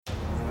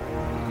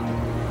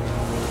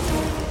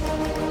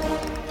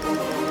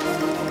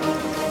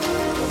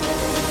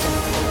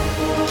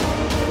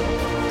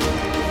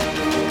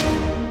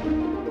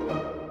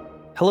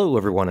Hello,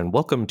 everyone, and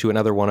welcome to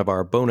another one of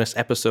our bonus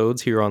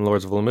episodes here on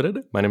Lords of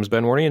Limited. My name is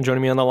Ben Warney, and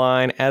joining me on the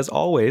line, as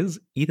always,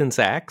 Ethan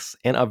Sachs,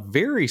 and a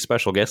very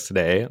special guest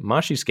today,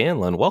 Mashi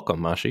Scanlon.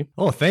 Welcome, Mashi.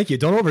 Oh, thank you.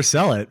 Don't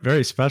oversell it.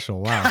 Very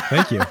special. Wow.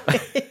 Thank you.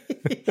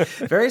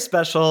 Very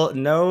special.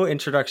 No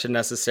introduction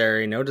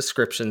necessary. No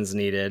descriptions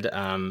needed.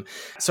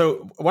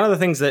 So one of the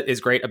things that is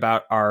great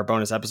about our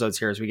bonus episodes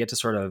here is we get to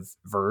sort of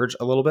verge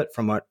a little bit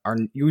from what our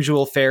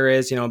usual fare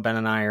is. You know, Ben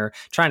and I are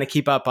trying to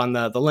keep up on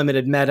the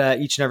limited meta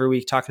each and every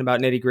week, talking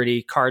about nitty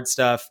gritty card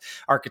stuff,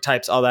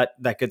 archetypes, all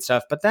that good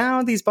stuff. But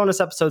now these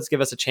bonus episodes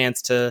give us a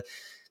chance to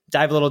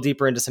dive a little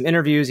deeper into some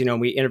interviews. You know,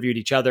 we interviewed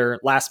each other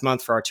last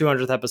month for our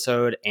 200th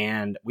episode,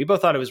 and we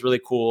both thought it was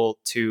really cool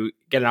to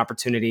get an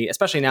opportunity,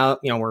 especially now,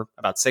 you know, we're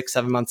about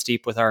 6-7 months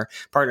deep with our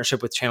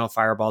partnership with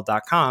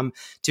channelfireball.com,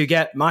 to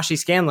get Mashi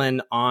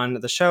Scanlon on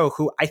the show,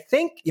 who I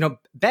think, you know,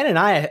 Ben and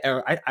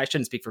I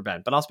shouldn't speak for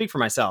Ben, but I'll speak for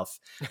myself.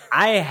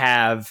 I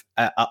have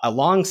a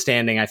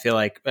long-standing, I feel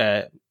like,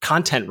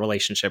 content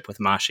relationship with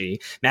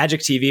Mashi.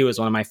 Magic TV was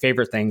one of my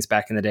favorite things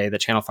back in the day that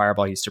Channel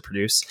Fireball used to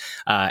produce.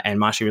 And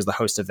Mashi was the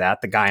host of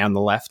that, the guy on the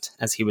left,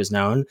 as he was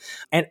known.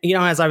 And, you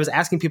know, as I was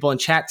asking people in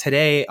chat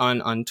today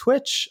on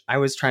Twitch, I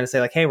was trying to say,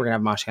 like, hey, we're going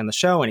to have Mashi on the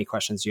show. Any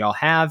questions you all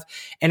have?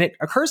 And it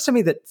occurs to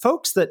me that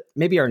folks that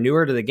maybe are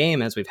newer to the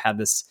game, as we've had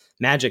this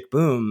Magic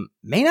boom,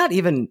 may not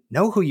even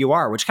know who you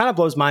are, which kind of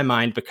blows my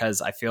mind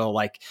because I feel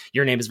like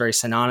your name is very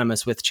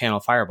synonymous with Channel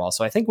Fireball.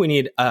 So I think we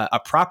need a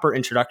proper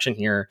introduction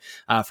here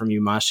from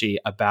you, Mashi,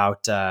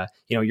 about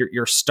you know,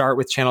 your start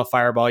with Channel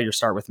Fireball, your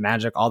start with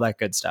Magic, all that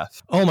good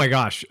stuff. Oh my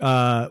gosh.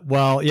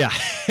 Well, yeah,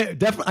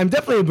 I'm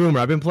definitely a boomer.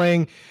 I've been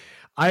playing.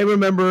 I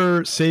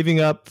remember saving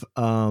up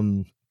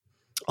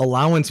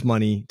allowance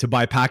money to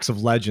buy packs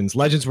of Legends.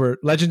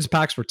 Legends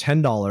packs were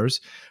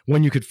 $10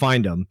 when you could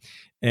find them.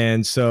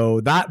 And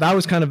so that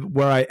was kind of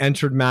where I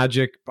entered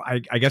Magic. I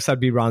guess that'd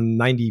be around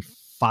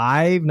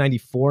 95,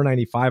 94,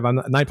 95.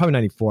 Probably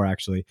 94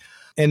 actually.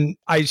 And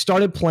I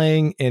started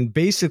playing, and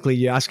basically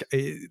you ask,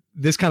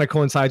 this kind of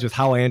coincides with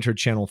how I entered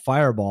Channel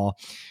Fireball.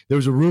 There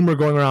was a rumor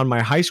going around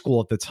my high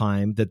school at the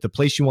time that the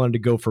place you wanted to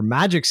go for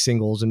Magic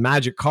singles and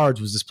Magic cards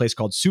was this place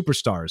called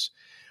Superstars.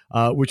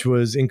 Which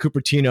was in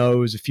Cupertino. It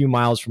was a few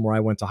miles from where I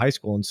went to high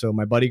school. And so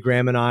my buddy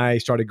Graham and I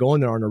started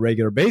going there on a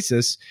regular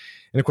basis.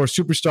 And of course,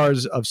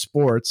 Superstars of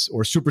Sports,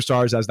 or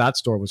Superstars as that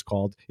store was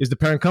called, is the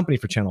parent company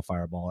for Channel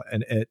Fireball.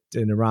 And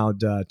in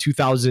around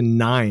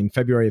 2009,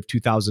 February of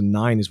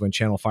 2009 is when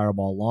Channel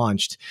Fireball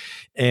launched.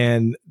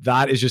 And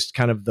that is just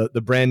kind of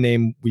the brand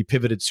name we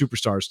pivoted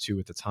Superstars to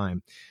at the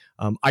time.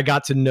 I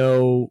got to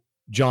know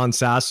John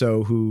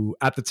Sasso, who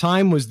at the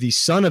time was the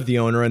son of the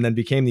owner and then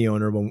became the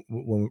owner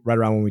right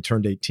around when we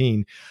turned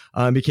 18,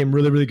 became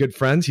really, really good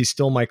friends. He's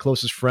still my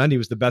closest friend. He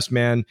was the best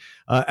man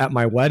at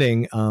my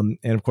wedding. And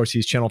of course,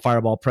 he's Channel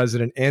Fireball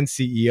president and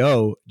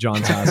CEO,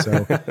 John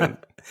Sasso.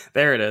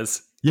 There it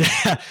is.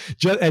 Yeah.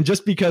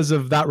 Just because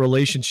of that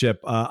relationship,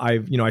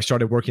 I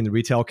started working the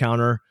retail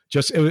counter.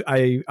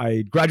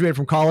 I graduated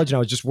from college and I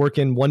was just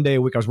working one day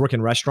a week. I was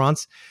working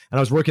restaurants and I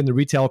was working the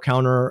retail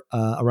counter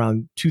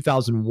around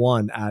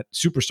 2001 at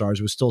Superstars.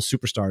 It was still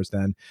Superstars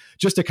then,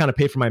 just to kind of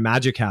pay for my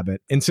Magic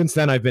habit. And since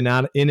then, I've been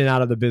in and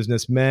out of the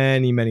business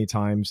many, many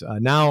times.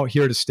 Now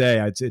here to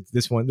stay.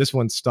 This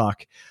one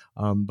stuck.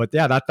 But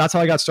yeah, that's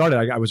how I got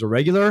started. I was a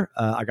regular.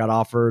 I got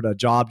offered a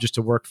job just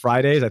to work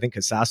Fridays. I think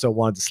Sasso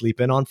wanted to sleep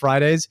in on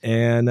Fridays,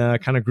 and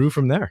kind of grew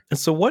from there. And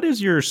so what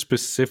is your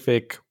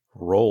specific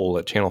role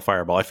at Channel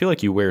Fireball? I feel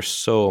like you wear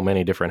so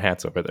many different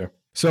hats over there.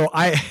 So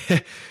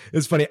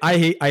it's funny. I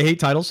hate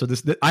titles. So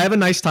I have a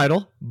nice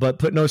title, but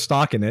put no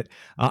stock in it.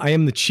 I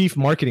am the Chief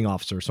Marketing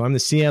Officer. So I'm the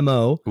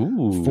CMO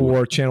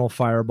for Channel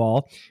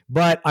Fireball.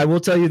 But I will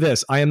tell you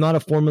this, I am not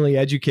a formally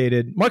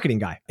educated marketing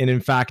guy. And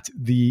in fact,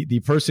 the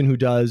person who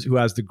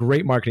has the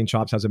great marketing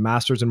chops, has a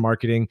master's in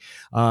marketing,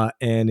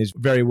 and is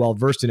very well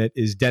versed in it,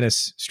 is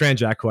Dennis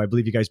Stranjak, who I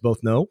believe you guys both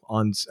know.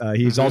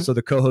 He's also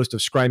the co-host of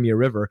Scrimea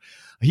River.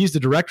 He's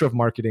the director of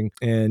marketing,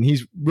 and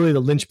he's really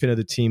the linchpin of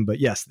the team. But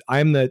yes,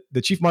 I am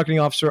the Chief Marketing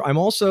Officer. I'm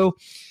also,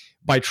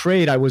 by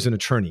trade, I was an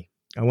attorney.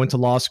 I went to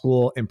law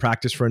school and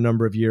practiced for a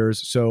number of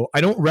years. So I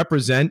don't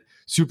represent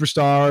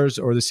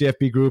Superstars or the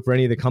CFB Group or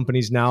any of the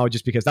companies now,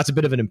 just because that's a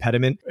bit of an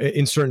impediment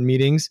in certain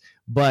meetings.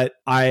 But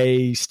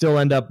I still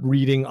end up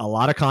reading a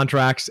lot of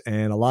contracts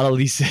and a lot of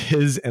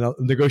leases and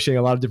negotiating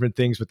a lot of different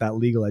things with that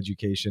legal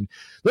education.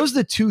 Those are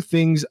the two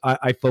things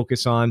I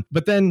focus on.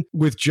 But then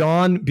with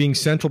John being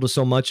central to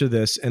so much of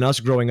this, and us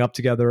growing up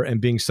together and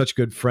being such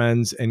good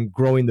friends and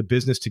growing the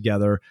business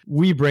together,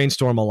 we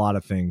brainstorm a lot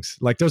of things.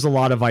 Like there's a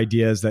lot of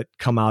ideas that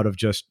come out of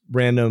just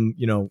random,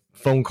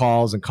 phone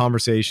calls and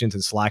conversations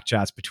and Slack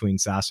chats between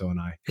Sasso and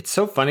I. It's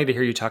so funny to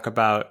hear you talk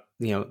about,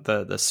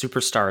 the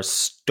Superstars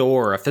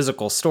store, a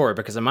physical store,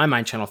 because in my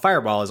mind, Channel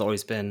Fireball has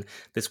always been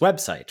this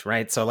website,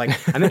 right? So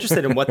I'm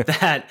interested in what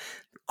that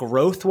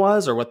growth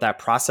was or what that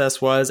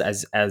process was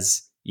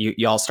as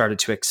you all started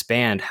to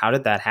expand. How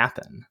did that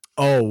happen?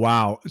 Oh,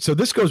 wow. So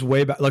this goes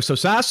way back. Like, so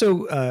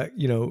Sasso,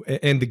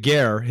 and the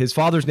Gare, his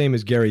father's name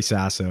is Gary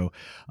Sasso,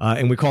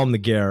 and we call him the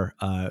Gare.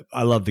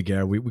 I love the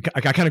Gare.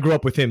 I kind of grew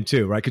up with him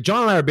too, right? Because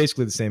John and I are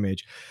basically the same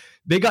age.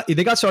 They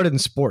got started in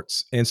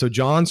sports. And so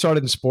John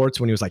started in sports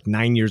when he was like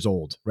 9 years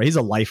old, right? He's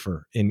a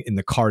lifer in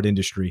the card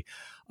industry.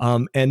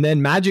 And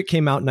then Magic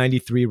came out in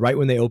 93, right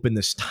when they opened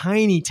this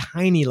tiny,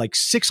 like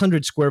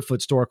 600 square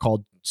foot store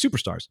called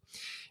Superstars.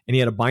 And he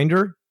had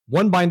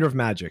one binder of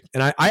Magic.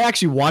 And I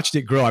actually watched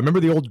it grow. I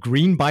remember the old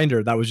green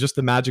binder that was just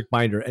the Magic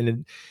binder.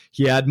 And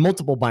he had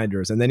multiple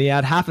binders. And then he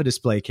had half a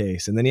display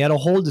case. And then he had a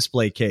whole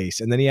display case.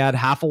 And then he had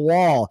half a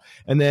wall.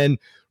 And then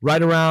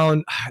right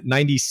around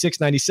 96,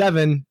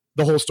 97,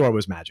 the whole store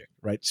was Magic,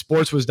 right?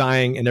 Sports was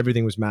dying and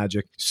everything was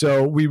Magic.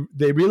 So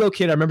they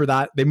relocated. I remember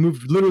that they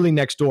moved literally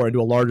next door into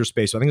a larger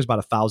space. So I think it was about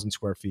 1,000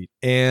 square feet,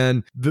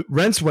 and the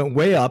rents went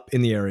way up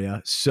in the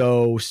area.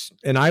 So,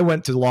 and I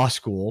went to law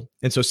school.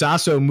 And so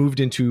Sasso moved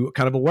into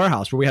kind of a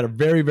warehouse where we had a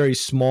very, very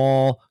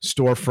small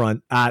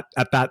storefront at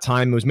that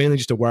time. It was mainly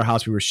just a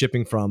warehouse we were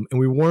shipping from,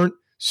 and we weren't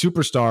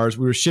Superstars.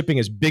 We were shipping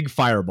as Big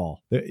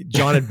Fireball.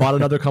 John had bought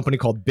another company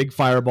called Big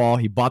Fireball.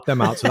 He bought them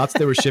out. So that's what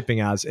they were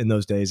shipping as in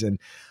those days. And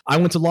I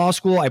went to law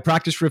school. I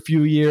practiced for a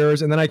few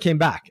years and then I came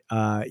back.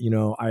 I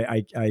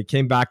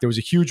came back. There was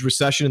a huge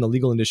recession in the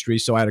legal industry.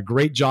 So I had a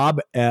great job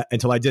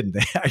until I didn't.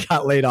 I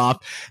got laid off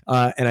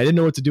and I didn't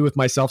know what to do with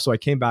myself. So I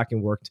came back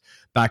and worked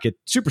back at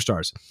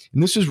Superstars.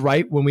 And this was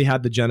right when we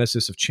had the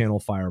genesis of Channel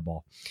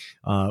Fireball.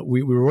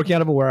 We were working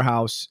out of a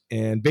warehouse,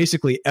 and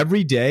basically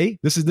every day,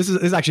 this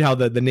is actually how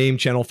the name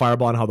Channel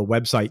Fireball and how the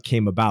website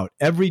came about.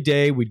 Every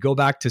day we'd go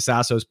back to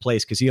Sasso's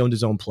place because he owned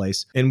his own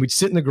place, and we'd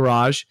sit in the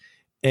garage.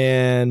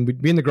 And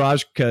we'd be in the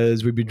garage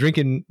because we'd be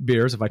drinking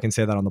beers, if I can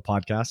say that on the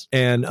podcast.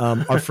 And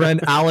our friend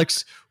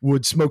Alex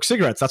would smoke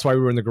cigarettes. That's why we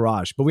were in the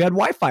garage. But we had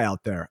Wi-Fi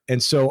out there.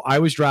 And so I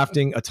was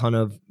drafting a ton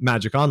of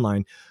Magic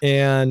Online.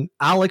 And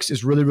Alex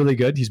is really, really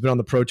good. He's been on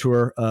the Pro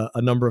Tour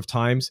a number of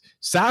times.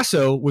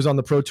 Sasso was on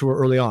the Pro Tour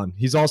early on.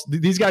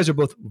 These guys are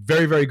both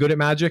very, very good at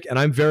Magic. And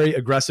I'm very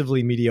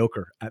aggressively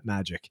mediocre at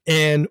Magic.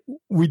 And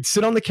we'd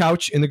sit on the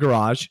couch in the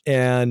garage.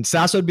 And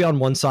Sasso would be on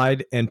one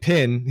side. And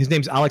Pin, his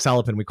name's Alex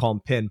Alapin. We call him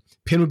Pin.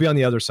 Pin would be on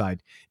the other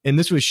side. And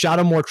this was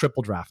Shadowmoor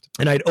triple draft.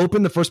 And I'd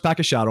open the first pack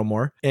of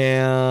Shadowmoor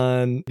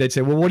and they'd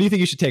say, well, what do you think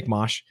you should take,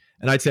 Mosh?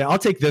 And I'd say, I'll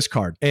take this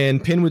card.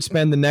 And Pin would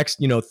spend the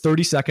next,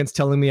 30 seconds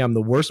telling me I'm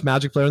the worst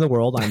Magic player in the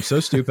world. I'm so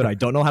stupid. I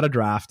don't know how to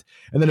draft.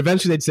 And then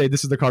eventually they'd say,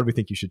 this is the card we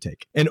think you should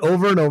take. And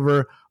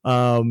over,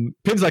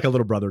 Pin's like a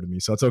little brother to me.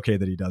 So it's okay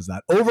that he does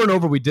that. Over and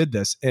over, we did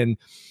this. And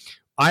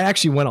I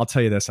actually went, I'll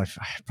tell you this. I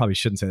probably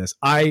shouldn't say this.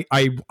 I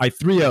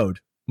 3-0'd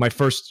my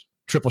first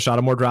triple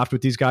Shadowmoor draft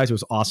with these guys. It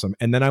was awesome.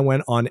 And then I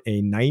went on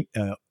a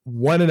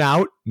 1 and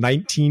out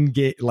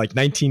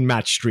 19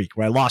 match streak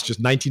where I lost just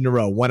 19 in a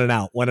row, 1 and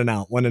out.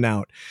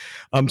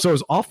 So it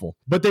was awful,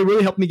 but they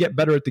really helped me get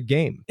better at the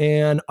game.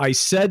 And I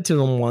said to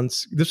them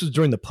once, this was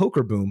during the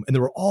poker boom, and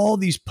there were all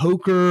these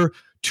poker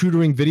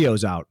tutoring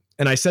videos out.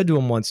 And I said to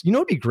him once,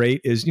 what'd be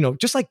great is,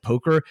 just like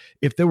poker,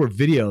 if there were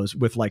videos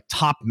with like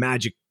top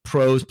Magic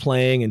pros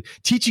playing and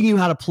teaching you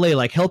how to play,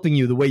 like helping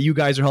you the way you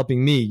guys are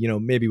helping me,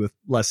 maybe with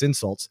less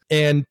insults.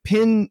 And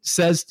Pin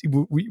says,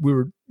 we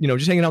were,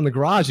 just hanging out in the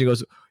garage. And he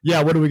goes,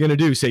 yeah, what are we going to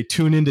do? Say,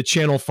 tune into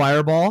Channel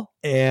Fireball?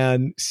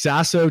 And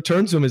Sasso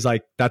turns to him and is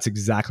like, that's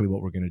exactly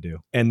what we're going to do.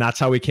 And that's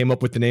how we came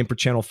up with the name for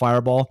Channel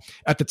Fireball.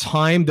 At the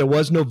time, there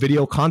was no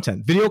video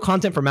content. Video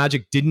content for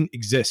Magic didn't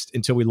exist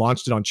until we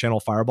launched it on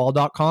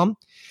channelfireball.com.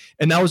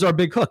 And that was our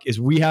big hook, is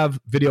we have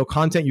video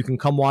content. You can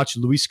come watch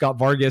Luis Scott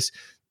Vargas,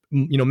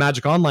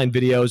 Magic Online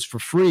videos for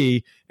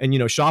free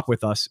and, shop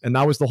with us. And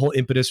that was the whole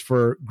impetus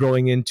for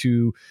growing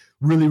into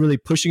really, really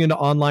pushing into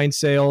online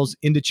sales,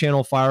 into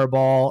Channel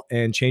Fireball,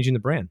 and changing the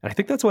brand. I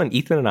think that's when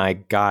Ethan and I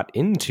got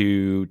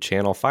into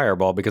Channel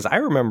Fireball, because I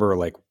remember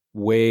like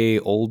way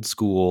old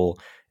school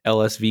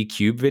LSV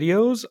Cube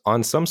videos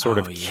on some sort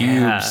of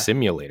Cube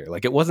simulator.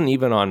 Like it wasn't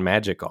even on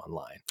Magic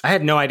Online. I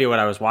had no idea what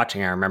I was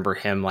watching. I remember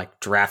him like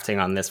drafting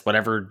on this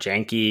whatever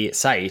janky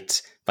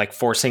site, like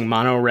forcing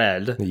mono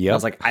red. Yep. I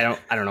was like, I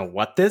don't know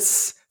what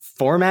this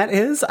format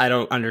is. I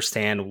don't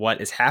understand what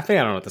is happening.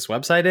 I don't know what this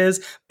website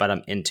is, but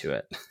I'm into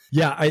it.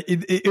 Yeah,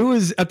 it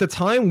was at the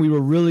time we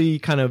were really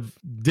kind of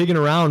digging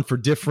around for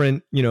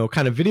different,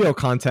 kind of video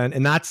content.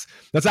 And that's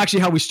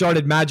actually how we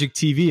started Magic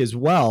TV as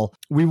well.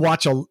 We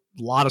watch a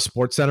lot of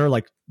SportsCenter,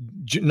 like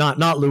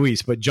not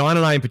Luis, but John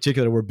and I in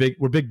particular, we're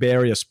big Bay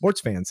Area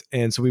sports fans.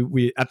 And so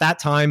we at that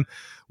time,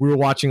 we were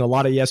watching a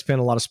lot of ESPN,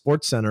 a lot of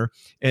SportsCenter,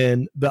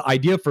 and the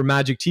idea for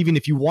Magic TV. And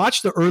if you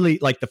watch the early,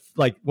 like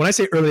when I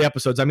say early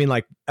episodes, I mean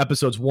like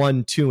episodes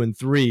 1, 2, and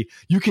 3,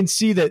 you can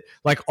see that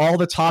like all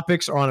the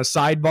topics are on a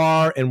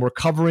sidebar and we're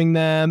covering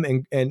them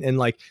and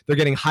like they're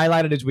getting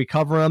highlighted as we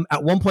cover them.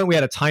 At one point we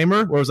had a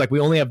timer where it was like, we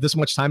only have this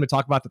much time to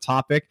talk about the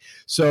topic.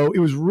 So it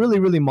was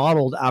really, really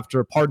modeled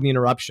after Pardon the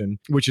Interruption,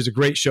 which is a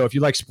great show. If you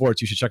like sports,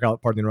 you should check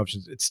out Pardon the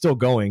Interruption. It's still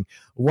going.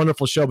 A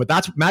wonderful show. But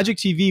that's Magic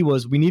TV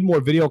we need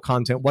more video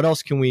content. What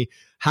else can we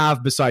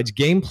have besides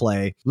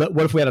gameplay?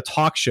 What if we had a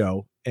talk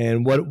show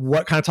And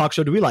what kind of talk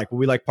show do we like? Well,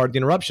 we like Part of the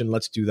Interruption.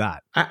 Let's do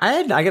that.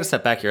 I got to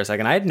step back here a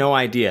second. I had no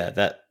idea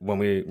that when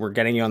we were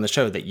getting you on the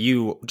show that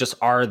you just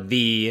are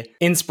the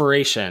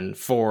inspiration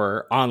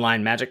for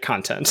online Magic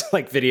content,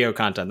 like video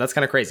content. That's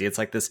kind of crazy. It's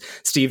like this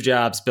Steve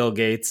Jobs, Bill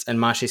Gates, and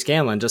Mashi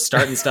Scanlan just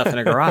starting stuff in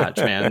a garage,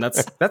 man.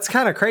 That's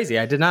kind of crazy.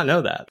 I did not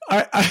know that.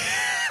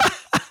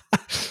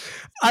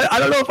 I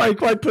don't know if I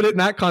quite put it in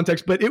that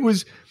context, but it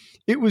was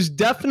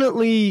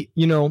definitely,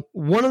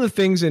 one of the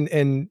things,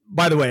 and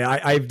by the way,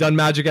 I've done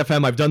Magic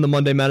FM, I've done the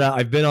Monday Meta,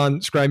 I've been on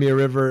Scrimea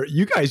River.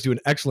 You guys do an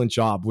excellent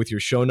job with your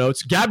show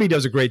notes. Gabby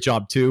does a great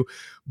job too,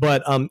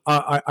 but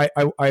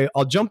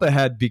I'll jump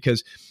ahead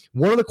because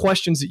one of the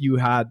questions that you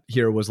had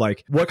here was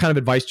like, what kind of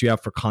advice do you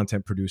have for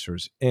content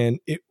producers? And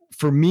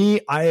for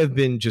me, I have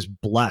been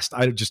just blessed.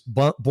 I just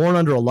born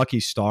under a lucky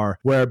star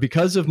where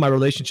because of my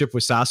relationship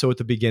with Sasso at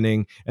the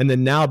beginning, and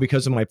then now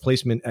because of my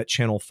placement at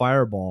Channel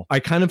Fireball, I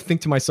kind of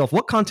think to myself,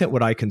 what content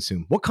would I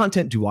consume? What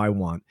content do I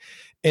want?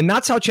 And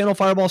that's how Channel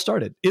Fireball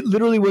started. It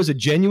literally was a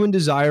genuine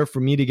desire for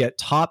me to get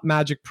top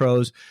Magic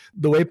pros,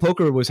 the way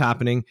poker was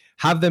happening,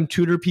 have them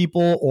tutor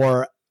people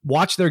or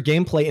watch their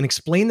gameplay and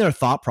explain their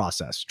thought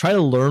process, try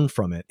to learn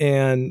from it.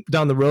 And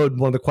down the road,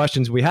 one of the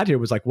questions we had here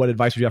was like, what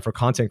advice would you have for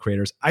content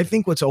creators? I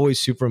think what's always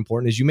super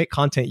important is you make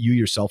content you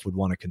yourself would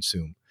want to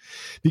consume.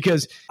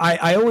 Because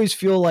I always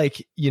feel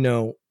like,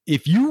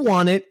 if you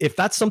want it, if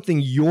that's something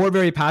you're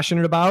very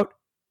passionate about,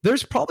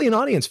 there's probably an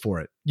audience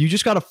for it. You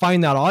just got to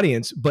find that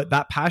audience, but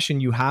that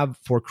passion you have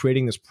for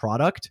creating this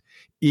product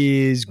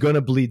is going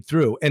to bleed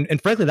through. And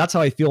frankly, that's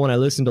how I feel when I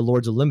listen to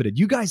Lords of Limited.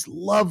 You guys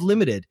love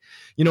Limited,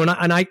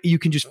 and you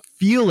can just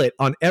feel it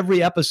on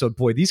every episode.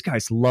 Boy, these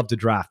guys love to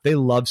draft. They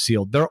love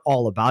sealed. They're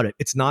all about it.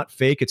 It's not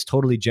fake. It's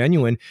totally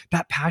genuine.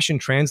 That passion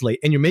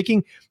translates. And you're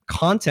making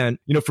content.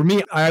 For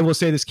me, I will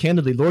say this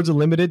candidly, Lords of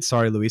Limited,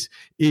 sorry, Luis,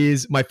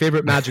 is my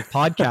favorite Magic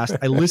podcast.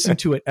 I listen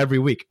to it every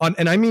week.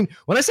 And I mean,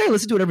 when I say I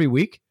listen to it every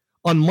week,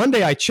 on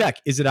Monday, I check,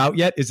 is it out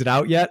yet? Is it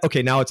out yet?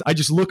 Okay, now I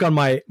just look on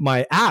my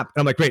app and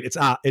I'm like, great, it's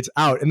out.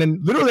 And then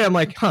literally I'm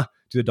like, do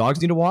the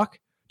dogs need a walk?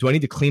 Do I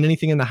need to clean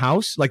anything in the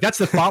house? Like that's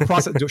the thought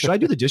process. Should I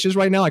do the dishes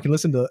right now? I can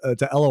listen to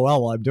LOL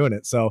while I'm doing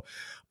it. So,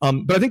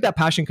 but I think that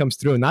passion comes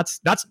through, and that's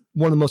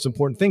one of the most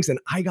important things. And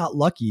I got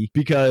lucky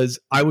because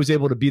I was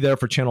able to be there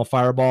for Channel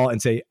Fireball and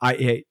say,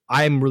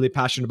 I'm really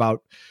passionate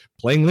about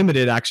playing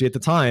Limited actually at the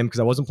time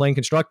because I wasn't playing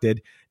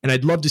Constructed, and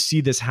I'd love to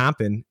see this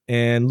happen.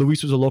 And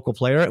Luis was a local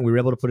player, and we were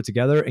able to put it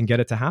together and get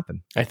it to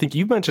happen. I think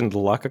you've mentioned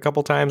luck a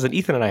couple times, and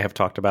Ethan and I have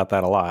talked about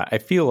that a lot. I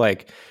feel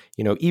like,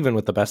 even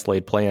with the best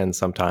laid plans,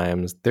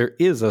 sometimes there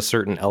is a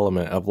certain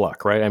element of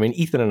luck, right? I mean,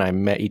 Ethan and I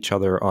met each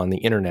other on the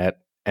internet,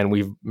 and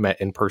we've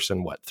met in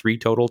person, 3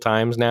 total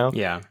times now?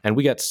 Yeah. And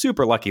we got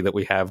super lucky that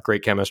we have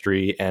great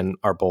chemistry and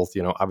are both,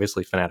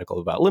 obviously fanatical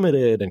about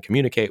Limited and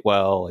communicate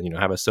well and,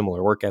 have a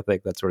similar work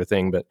ethic, that sort of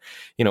thing. But,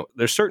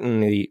 there's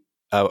certainly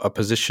a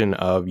position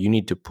of you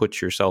need to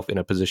put yourself in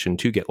a position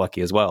to get lucky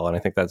as well. And I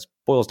think that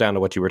boils down to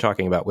what you were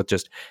talking about with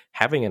just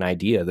having an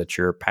idea that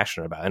you're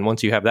passionate about. And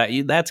once you have that,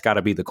 that's got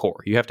to be the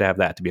core. You have to have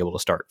that to be able to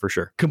start for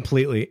sure.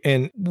 Completely.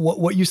 And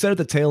what you said at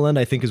the tail end,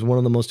 I think is one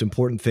of the most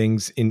important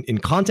things in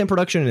content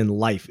production and in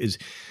life is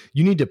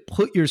you need to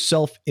put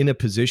yourself in a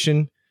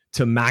position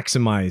to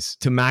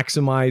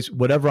maximize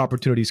whatever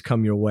opportunities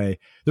come your way.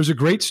 There's a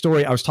great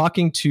story. I was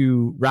talking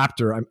to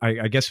Raptor.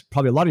 I guess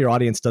probably a lot of your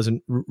audience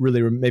doesn't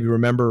really maybe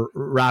remember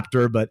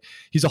Raptor, but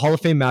he's a Hall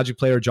of Fame Magic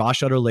player,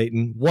 Josh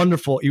Utter-Leighton.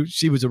 Wonderful.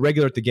 He was a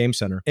regular at the Game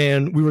Center.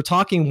 And we were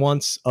talking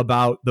once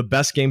about the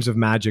best games of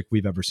Magic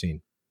we've ever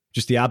seen.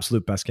 Just the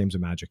absolute best games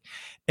of Magic.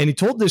 And he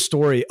told this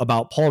story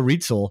about Paul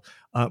Rietzel.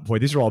 Boy,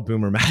 these are all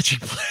boomer Magic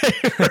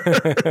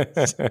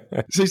players.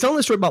 So he's telling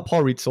this story about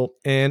Paul Rietzel.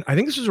 And I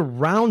think this was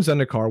around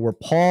Zendikar where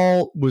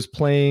Paul was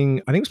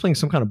playing, I think he was playing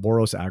some kind of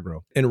Boros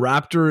aggro. And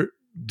Raptor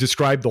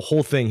described the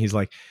whole thing. He's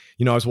like,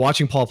 I was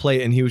watching Paul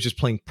play and he was just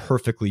playing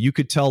perfectly. You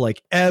could tell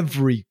like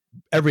every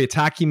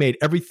attack he made,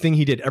 everything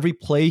he did, every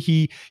play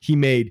he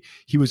made,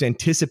 he was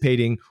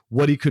anticipating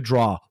what he could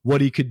draw,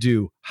 what he could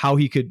do, how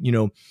he could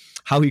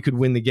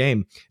win the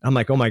game. I'm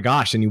like, oh my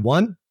gosh. And he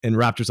won? And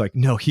Raptor's like,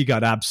 no, he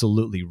got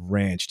absolutely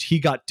ranched. He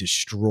got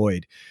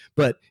destroyed.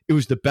 But it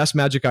was the best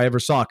Magic I ever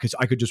saw because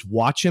I could just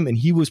watch him and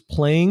he was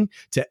playing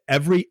to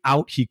every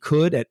out he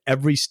could at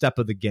every step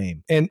of the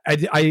game. And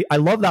I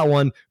love that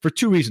one for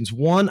 2 reasons.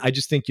 One, I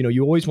just think,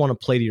 you always want to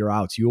play to your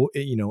outs.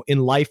 In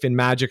life, in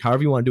Magic,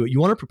 however you want to do it, you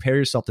want to prepare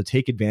yourself to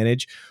take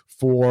advantage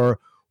for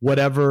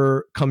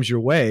whatever comes your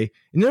way.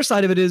 And the other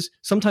side of it is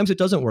sometimes it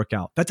doesn't work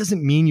out. That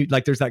doesn't mean you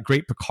like, there's that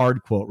great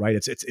Picard quote, right?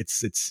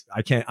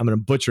 I'm going to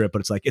butcher it, but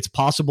it's like, it's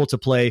possible to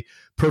play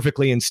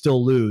perfectly and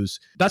still lose.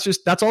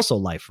 That's also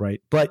life,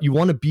 right? But you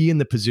want to be in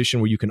the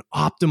position where you can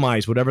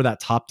optimize whatever that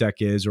top deck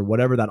is or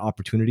whatever that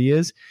opportunity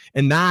is.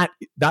 And that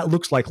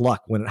looks like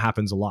luck when it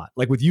happens a lot.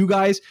 Like with you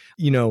guys,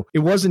 it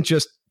wasn't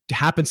just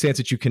happenstance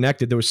that you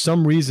connected. There was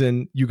some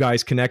reason you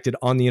guys connected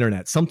on the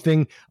internet,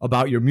 something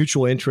about your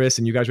mutual interests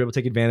and you guys were able to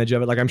take advantage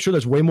of it. Like I'm sure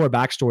there's way more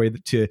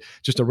backstory to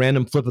just a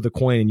random flip of the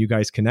coin and you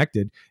guys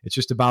connected. It's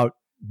just about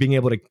being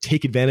able to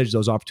take advantage of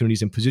those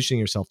opportunities and positioning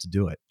yourself to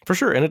do it. For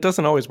sure. And it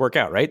doesn't always work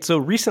out, right? So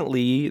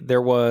recently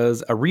there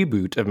was a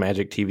reboot of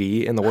Magic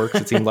TV in the works.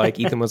 It seemed like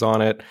Ethan was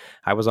on it.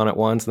 I was on it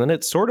once. And then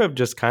it sort of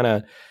just kind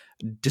of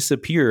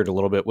disappeared a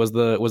little bit. Was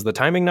the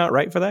timing not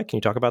right for that? Can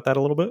you talk about that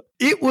a little bit?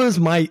 It was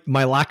my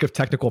lack of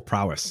technical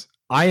prowess.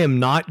 I am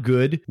not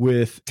good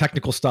with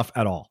technical stuff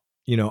at all.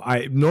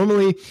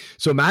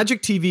 So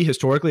Magic TV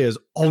historically has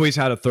always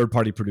had a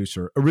third-party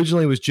producer.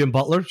 Originally it was Jim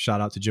Butler.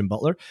 Shout out to Jim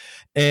Butler.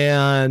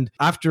 And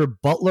after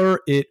Butler,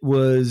 it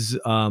was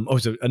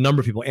a number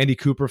of people. Andy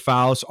Cooper,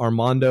 Faust,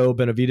 Armando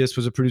Benavides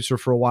was a producer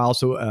for a while.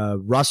 So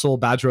Russell,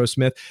 Badgerow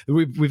Smith.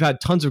 We've had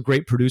tons of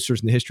great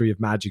producers in the history of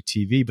Magic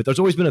TV, but there's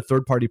always been a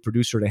third-party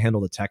producer to handle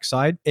the tech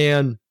side.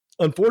 And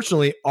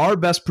unfortunately, our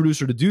best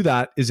producer to do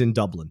that is in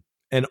Dublin.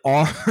 And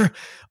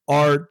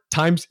our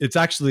times, it's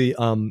actually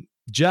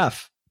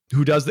Jeff,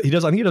 who does I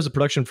think he does the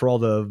production for all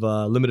the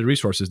Limited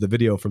Resources, the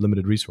video for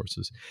Limited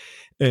Resources,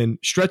 and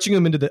stretching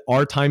him into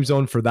our time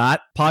zone for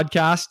that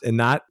podcast and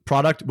that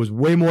product was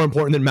way more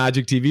important than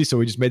Magic TV. So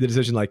we just made the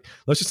decision, like,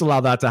 let's just allow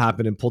that to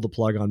happen and pull the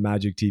plug on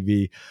Magic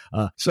TV.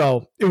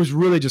 So it was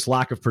really just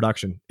lack of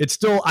production. It's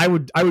still, I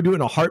would do it in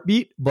a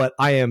heartbeat, but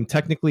I am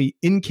technically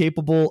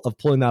incapable of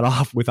pulling that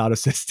off without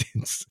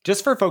assistance.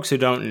 Just for folks who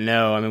don't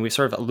know, I mean, we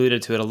sort of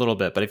alluded to it a little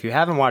bit, but if you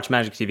haven't watched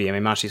Magic TV, I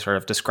mean, Mashi sort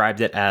of described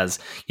it as,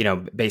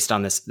 based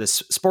on this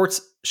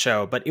sports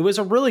show, but it was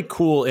a really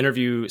cool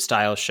interview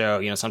style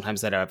show.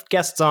 Sometimes they'd have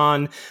guests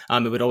on.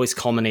 It would always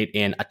culminate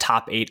in a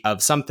top 8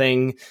 of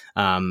something.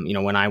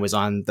 When I was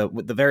on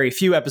the very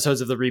few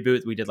episodes of the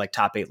reboot, we did like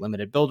top 8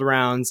 limited build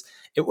arounds.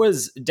 It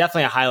was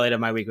definitely a highlight of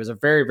my week. It was a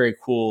very, very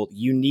cool,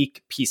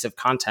 unique piece of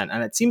content.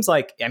 And it seems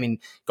like,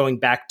 going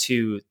back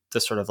to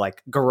the sort of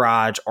like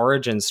garage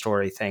origin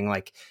story thing,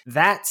 like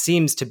that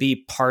seems to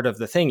be part of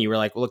the thing. You were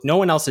like, well, look, no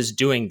one else is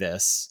doing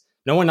this.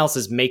 No one else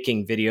is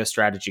making video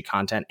strategy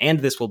content, and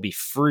this will be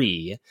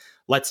free.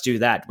 Let's do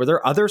that. Were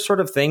there other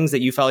sort of things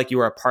that you felt like you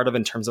were a part of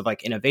in terms of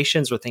like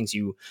innovations or things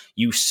you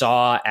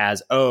saw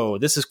as, oh,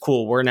 this is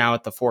cool, we're now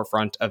at the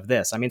forefront of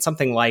this? I mean,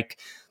 something like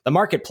the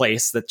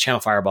marketplace that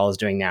Channel Fireball is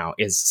doing now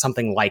is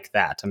something like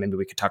that. And maybe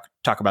we could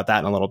talk about that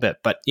in a little bit.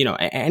 But,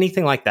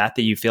 anything like that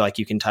you feel like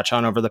you can touch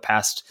on over the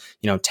past,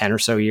 10 or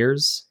so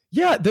years?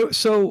 Yeah.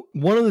 So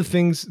one of the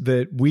things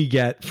that we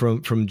get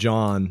from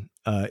John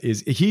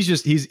is he's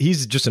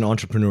just an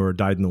entrepreneur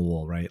dyed in the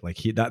wool, right? Like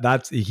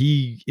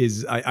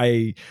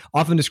I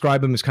often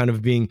describe him as kind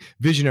of being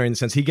visionary in the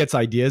sense he gets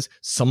ideas.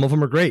 Some of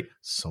them are great,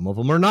 some of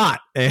them are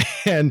not.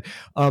 And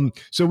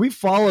so we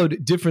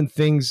followed different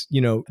things,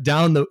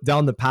 down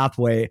the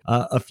pathway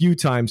a few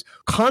times.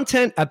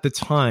 Content at the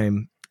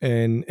time,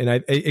 and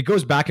it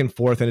goes back and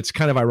forth, and it's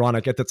kind of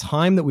ironic. At the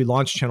time that we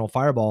launched Channel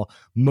Fireball,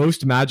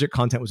 most Magic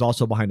content was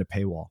also behind a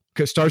paywall.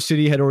 Because Star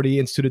City had already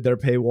instituted their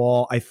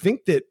paywall. I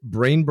think that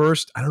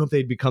Brainburst, I don't know if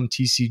they'd become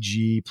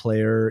TCG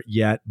player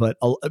yet, but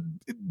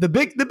the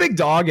big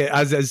dog,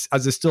 as is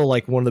still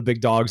like one of the big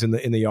dogs in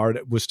the yard,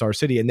 was Star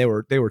City, and they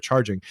were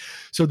charging.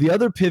 So the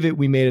other pivot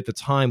we made at the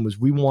time was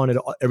we wanted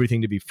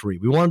everything to be free.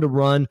 We wanted to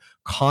run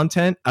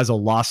content as a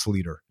loss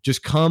leader.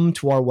 Just come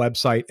to our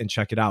website and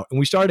check it out. And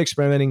we started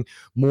experimenting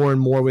more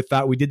and more with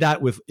that. We did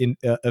that with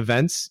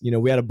events.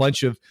 We had a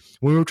bunch of,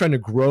 when we were trying to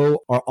grow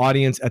our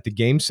audience at the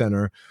Game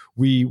Center,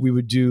 we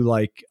would do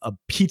like a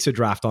pizza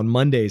draft on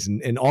Mondays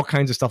and all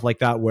kinds of stuff like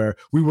that, where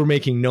we were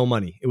making no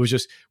money. It was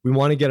just, we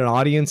want to get an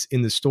audience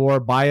in the store,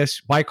 buy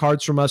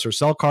cards from us or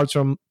sell cards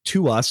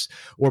to us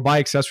or buy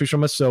accessories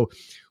from us. So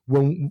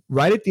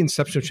right at the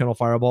inception of Channel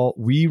Fireball,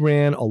 we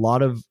ran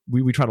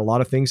we tried a lot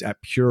of things at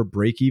pure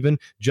break even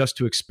just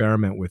to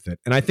experiment with it.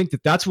 And I think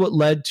that that's what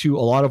led to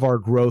a lot of our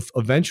growth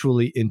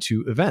eventually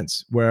into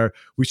events, where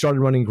we started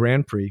running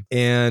Grand Prix.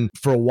 And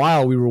for a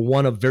while, we were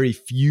one of very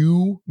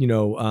few,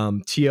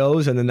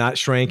 TOs, and then that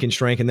shrank.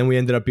 And then we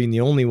ended up being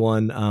the only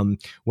one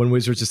when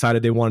Wizards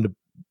decided they wanted to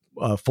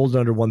folded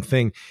under one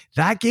thing.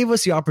 That gave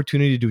us the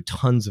opportunity to do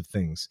tons of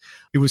things.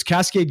 It was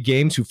Cascade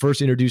Games who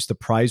first introduced the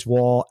prize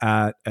wall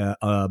at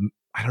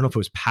I don't know if it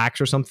was PAX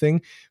or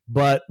something,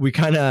 but we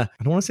kind of,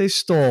 I don't want to say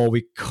stole,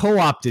 we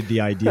co-opted the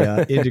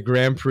idea into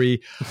Grand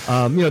Prix.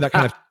 That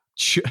kind of,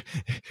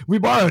 we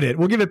borrowed it.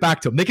 We'll give it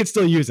back to them. They can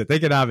still use it. They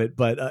can have it.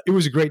 But it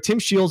was great. Tim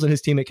Shields and his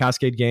team at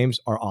Cascade Games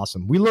are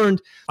awesome.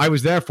 I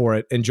was there for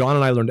it. And John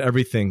and I learned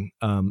everything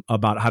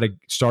about how to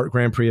start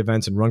Grand Prix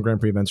events and run Grand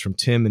Prix events from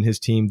Tim and his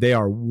team. They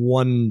are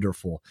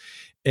wonderful.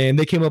 And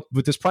they came up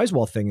with this prize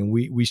wall thing, and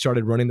we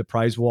started running the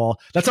prize wall.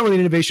 That's not really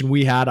an innovation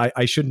we had. Maybe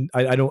I shouldn't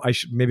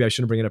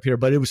bring it up here,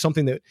 but it was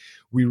something that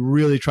we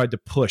really tried to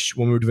push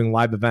when we were doing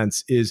live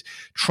events, is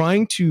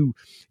trying to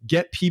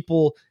get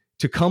people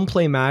to come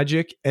play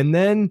Magic and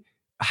then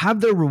have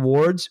their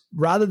rewards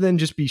rather than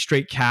just be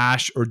straight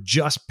cash or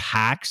just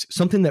packs,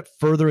 something that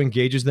further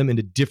engages them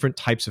into different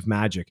types of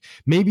Magic.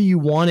 Maybe you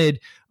wanted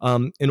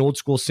an old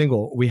school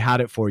single, we had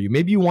it for you.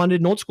 Maybe you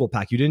wanted an old school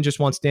pack, you didn't just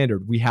want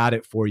standard, we had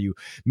it for you.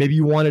 Maybe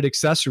you wanted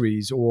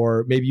accessories,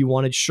 or maybe you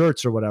wanted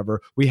shirts or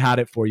whatever, we had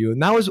it for you.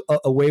 And that was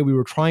a way we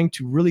were trying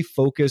to really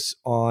focus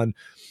on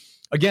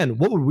again,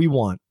 what would we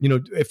want?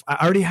 If I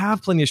already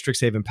have plenty of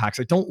Strixhaven packs,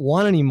 I don't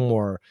want any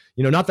more.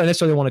 Not that I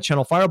necessarily want a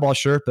Channel Fireball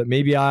shirt, but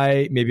maybe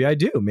I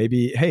do.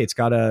 Maybe, hey, it's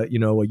got a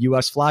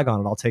US flag on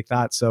it. I'll take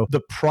that. So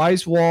the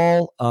prize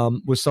wall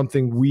was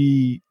something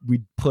we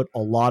put a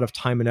lot of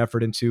time and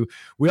effort into.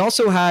 We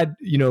also had,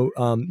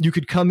 you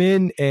could come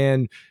in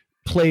and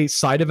play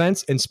side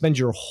events and spend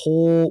your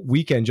whole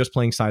weekend just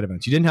playing side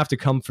events. You didn't have to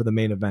come for the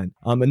main event.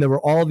 And there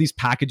were all these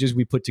packages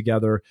we put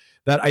together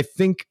that I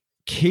think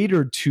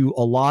catered to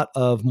a lot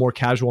of more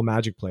casual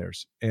Magic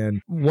players.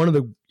 And one of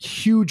the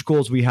huge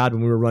goals we had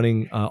when we were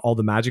running all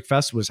the Magic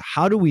Fest was,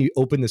 how do we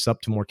open this up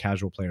to more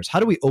casual players?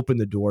 How do we open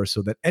the door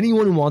so that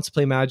anyone who wants to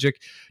play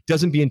Magic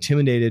doesn't be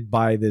intimidated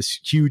by this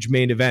huge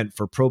main event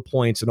for pro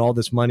points and all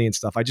this money and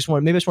stuff? Maybe I just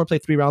want to play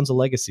 3 rounds of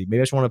Legacy. Maybe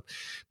I just want to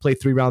play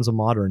 3 rounds of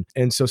Modern.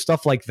 And so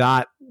stuff like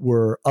that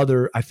were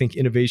other, I think,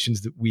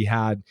 innovations that we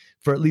had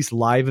for at least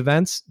live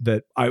events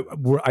that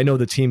I know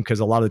the team, because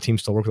a lot of the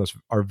teams still work with us,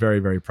 are very,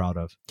 very proud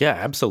of. Yeah,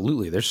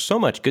 absolutely. There's so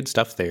much good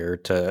stuff there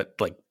to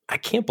I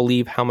can't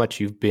believe how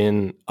much you've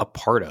been a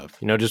part of,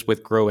 just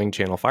with growing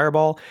Channel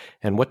Fireball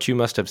and what you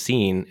must have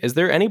seen. Is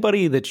there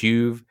anybody that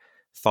you've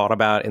thought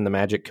about in the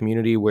Magic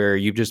community where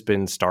you've just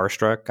been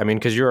starstruck? I mean,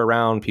 because you're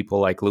around people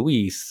like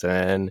Luis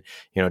and,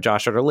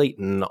 Josh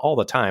Utter-Leyton all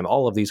the time,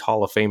 all of these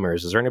Hall of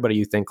Famers. Is there anybody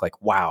you think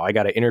like, wow, I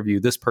got to interview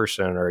this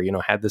person, or,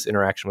 had this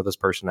interaction with this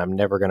person, I'm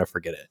never going to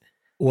forget it?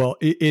 Well,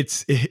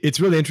 it's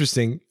really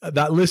interesting.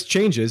 That list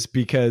changes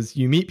because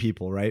you meet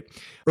people, right?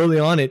 Early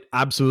on, it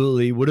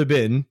absolutely would have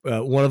been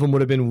one of them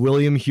would have been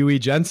William Huey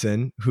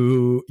Jensen,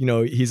 who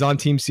he's on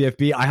Team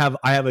CFB. I have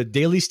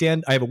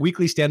a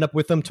weekly stand up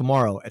with him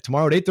tomorrow.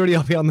 Tomorrow at 8:30,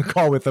 I'll be on the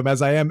call with him,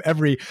 as I am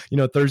every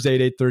Thursday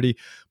at 8:30.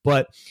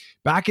 But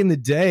back in the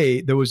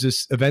day, there was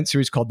this event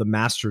series called the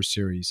Masters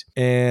Series,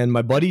 and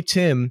my buddy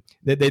Tim,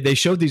 they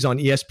showed these on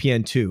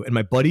ESPN2, and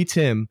my buddy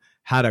Tim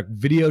had a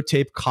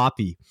videotape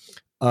copy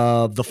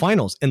of the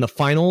finals. And the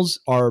finals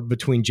are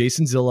between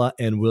Jason Zilla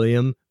and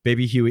William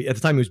Baby Huey. At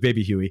the time, it was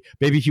Baby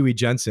Huey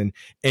Jensen.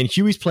 And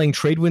Huey's playing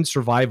Tradewind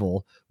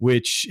Survival,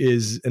 which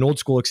is an old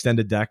school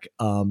extended deck,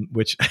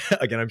 which,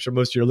 again, I'm sure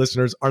most of your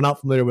listeners are not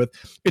familiar with.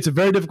 It's a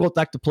very difficult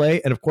deck to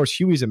play. And of course,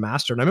 Huey's a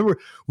master. And I remember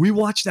we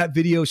watched that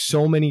video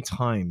so many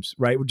times,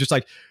 right? We're just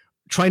like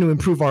trying to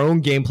improve our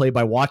own gameplay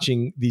by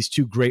watching these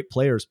two great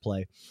players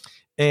play.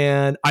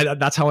 And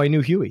that's how I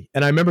knew Huey.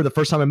 And I remember the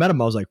first time I met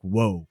him, I was like,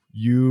 whoa,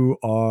 you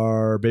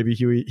are Baby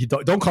Huey.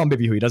 Don't call him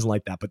Baby Huey. He doesn't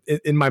like that. But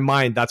in my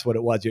mind, that's what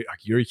it was.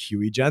 You're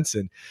Huey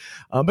Jensen.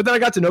 But then I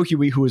got to know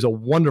Huey, who is a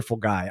wonderful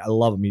guy. I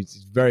love him.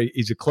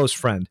 He's a close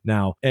friend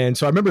now. And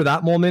so I remember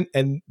that moment.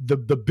 And the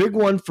big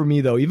one for me,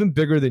 though, even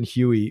bigger than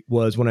Huey,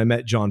 was when I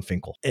met Jon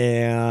Finkel.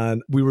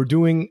 And we were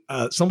doing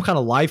some kind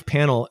of live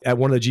panel at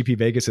one of the GP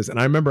Vegases.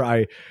 And I remember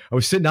I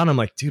was sitting down. I'm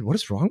like, dude, what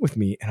is wrong with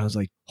me? And I was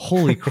like,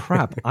 holy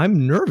crap,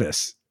 I'm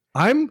nervous.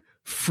 I'm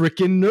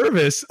freaking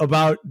nervous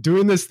about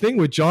doing this thing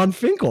with Jon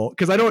Finkel,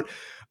 because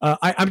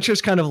I'm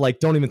just kind of like,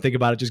 don't even think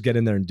about it, just get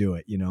in there and do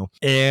it,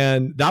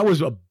 And that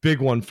was a big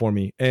one for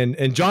me.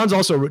 And John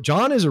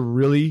is a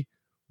really,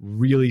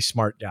 really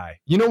smart guy.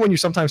 When you're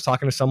sometimes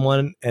talking to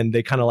someone and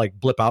they kind of like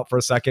blip out for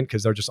a second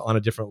because they're just on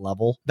a different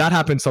level. That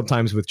happens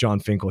sometimes with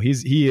Jon Finkel.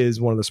 He is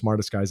one of the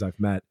smartest guys I've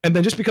met. And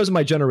then just because of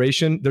my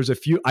generation, there's a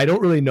few, I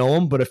don't really know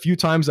him, but a few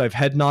times I've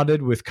head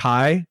nodded with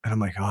Kai and I'm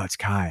like, oh, it's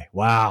Kai.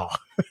 Wow.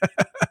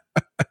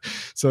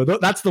 So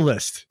that's the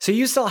list. So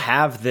you still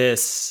have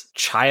this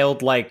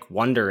childlike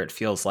wonder, it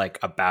feels like,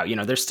 about,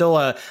 there's still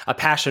a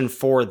passion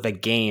for the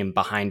game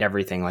behind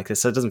everything like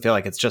this. So it doesn't feel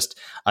like it's just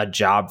a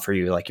job for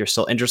you. Like, you're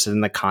still interested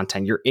in the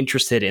content. You're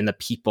interested in the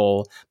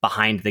people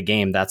behind the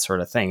game, that sort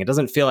of thing. It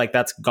doesn't feel like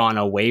that's gone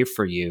away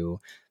for you,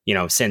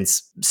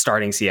 since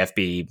starting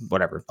CFB,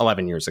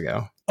 11 years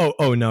ago.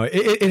 Oh no,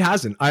 it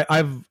hasn't.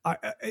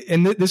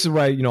 And this is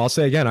why, I'll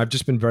say again, I've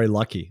just been very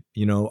lucky.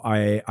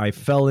 I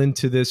fell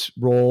into this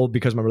role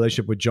because of my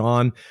relationship with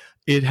John.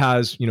 It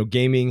has,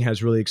 gaming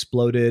has really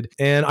exploded,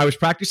 and I was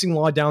practicing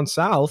law down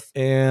south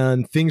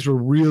and things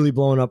were really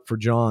blowing up for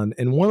John.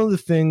 And one of the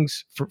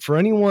things for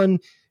anyone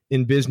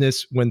in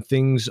business, when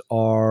things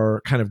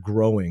are kind of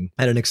growing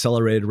at an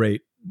accelerated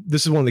rate,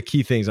 this is one of the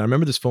key things. I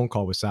remember this phone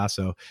call with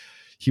Sasso.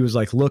 He was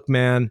like, look,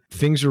 man,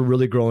 things are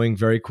really growing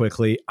very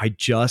quickly. I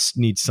just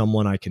need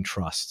someone I can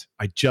trust.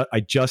 I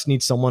just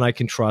need someone I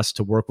can trust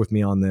to work with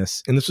me on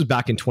this. And this was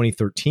back in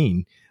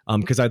 2013,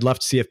 because I'd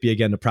left CFB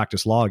again to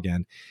practice law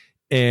again.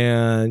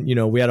 And,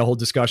 we had a whole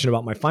discussion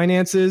about my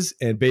finances.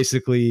 And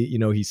basically,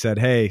 he said,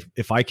 hey,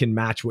 if I can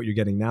match what you're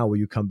getting now, will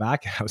you come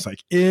back? And I was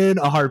like, in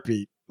a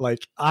heartbeat.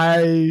 Like,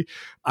 I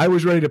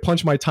was ready to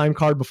punch my time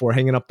card before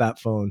hanging up that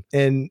phone.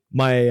 And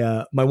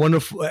my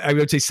wonderful, I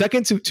would say,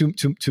 second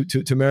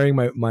to marrying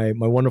my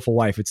wonderful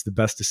wife, it's the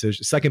best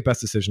decision, second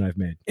best decision I've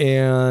made.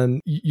 And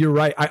you're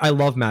right. I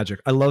love Magic.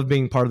 I love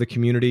being part of the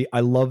community. I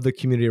love the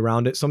community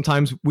around it.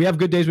 Sometimes we have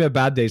good days, we have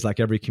bad days, like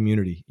every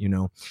community,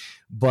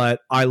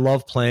 but I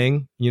love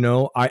playing.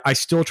 I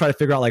still try to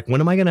figure out, like,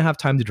 when am I going to have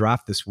time to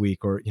draft this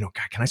week? Or,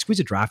 God, can I squeeze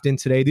a draft in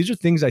today? These are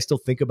things I still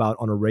think about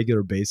on a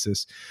regular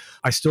basis.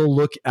 I still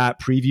look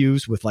at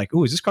previews with like,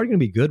 oh, is is this card going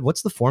to be good?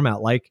 What's the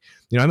format like?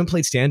 I haven't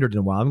played Standard in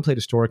a while. I haven't played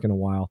Historic in a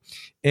while.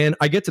 And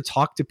I get to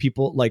talk to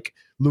people like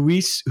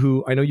Luis,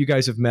 who I know you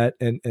guys have met.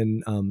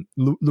 And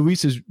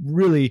Luis is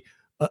really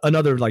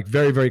another like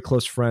very, very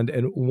close friend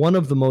and one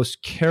of the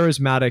most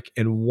charismatic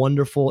and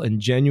wonderful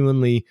and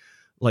genuinely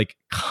like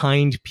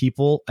kind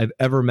people I've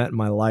ever met in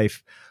my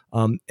life.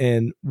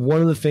 And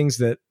one of the things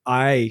that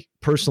I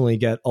personally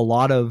get a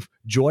lot of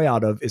joy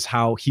out of is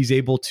how he's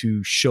able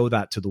to show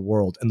that to the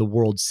world and the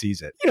world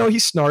sees it.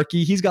 He's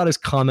snarky. He's got his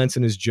comments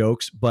and his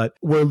jokes, but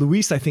where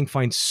Luis, I think,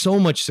 finds so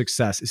much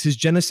success is his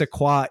je ne sais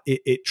quoi.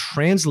 It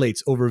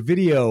translates over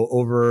video,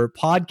 over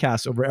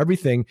podcasts, over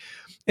everything.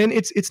 And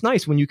it's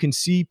nice when you can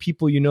see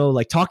people,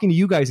 like talking to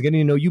you guys, getting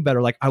to know you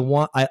better. Like I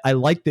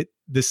like that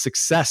the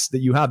success that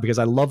you have because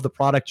I love the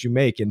product you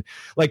make. And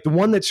like the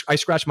one that I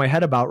scratch my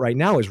head about right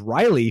now is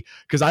Riley,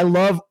 because I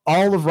love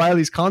all of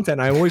Riley's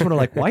content. And I always wonder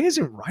like, why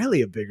isn't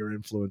Riley a bigger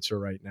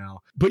influencer right now?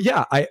 But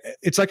yeah,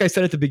 it's like I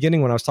said at the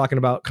beginning when I was talking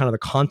about kind of the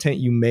content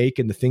you make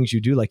and the things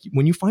you do, like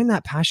when you find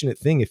that passionate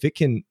thing, if it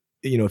can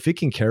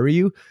carry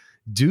you,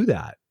 do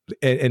that.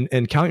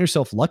 And count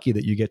yourself lucky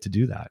that you get to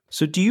do that.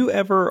 So do you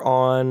ever,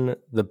 on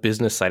the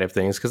business side of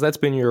things, because that's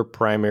been your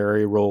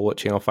primary role at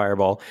Channel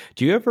Fireball,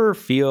 do you ever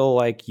feel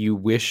like you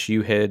wish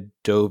you had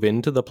dove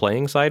into the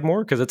playing side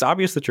more? Because it's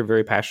obvious that you're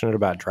very passionate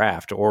about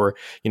draft. Or,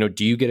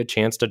 do you get a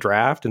chance to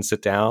draft and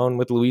sit down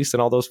with Luis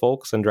and all those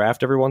folks and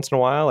draft every once in a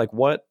while? Like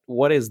what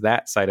is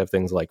that side of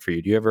things like for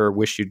you? Do you ever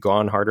wish you'd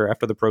gone harder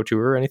after the Pro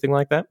Tour or anything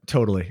like that?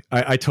 Totally.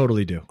 I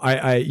totally do.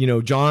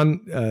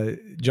 John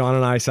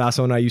and I,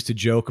 Sasso and I used to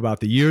joke about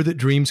the year that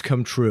dreams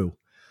come true,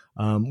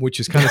 which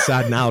is kind of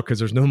sad now because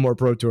there's no more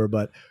Pro Tour,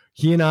 but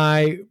he and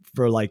I,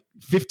 for like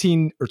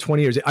 15 or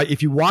 20 years,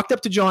 if you walked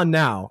up to John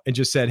now and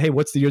just said, hey,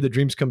 what's the year that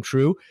dreams come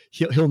true?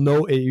 He'll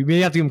know. You may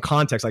have to give him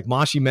context, like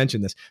Mashi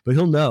mentioned this, but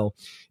he'll know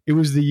it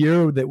was the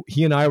year that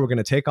he and I were going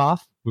to take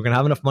off. We're going to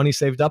have enough money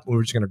saved up. And we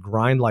were just going to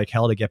grind like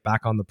hell to get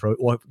back on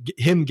the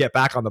him get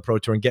back on the Pro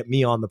Tour and get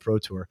me on the Pro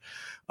Tour.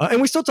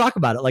 And we still talk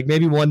about it. Like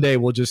maybe one day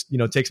we'll just,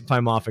 take some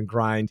time off and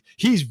grind.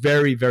 He's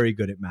very, very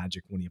good at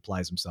Magic when he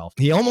applies himself.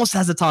 He almost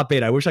has a top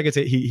 8. I wish I could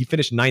say he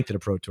finished 9th at a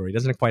Pro Tour. He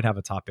doesn't quite have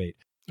a top 8.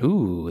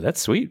 Ooh,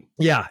 that's sweet.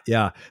 Yeah.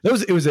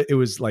 It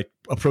was like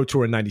a Pro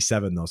Tour in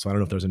 97 though. So I don't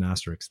know if there's an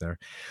asterisk there,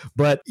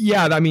 but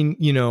yeah, I mean,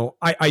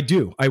 I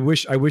do. I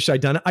wish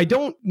I'd done it. I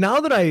don't,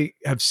 now that I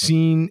have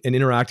seen and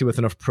interacted with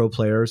enough pro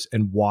players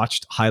and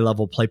watched high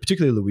level play,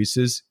 particularly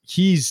Luis's,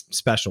 he's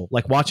special.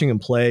 Like watching him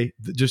play,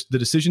 just the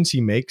decisions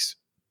he makes.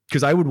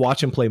 Because I would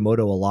watch him play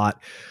Moto a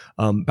lot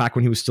back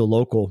when he was still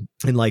local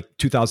in like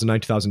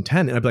 2009,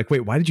 2010. And I'd be like, wait,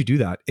 why did you do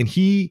that? And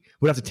he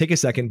would have to take a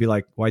second and be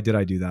like, why did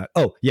I do that?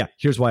 Oh, yeah,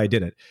 here's why I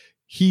did it.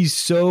 He's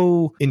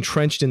so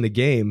entrenched in the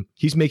game.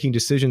 He's making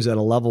decisions at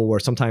a level where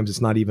sometimes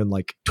it's not even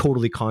like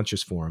totally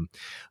conscious for him.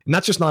 And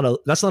that's not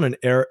an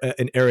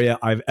area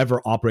I've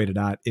ever operated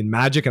at in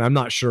Magic. And I'm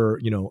not sure,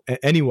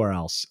 anywhere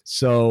else.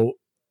 So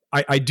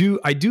I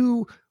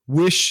do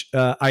wish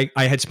I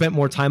had spent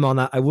more time on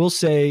that. I will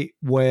say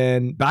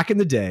when back in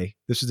the day,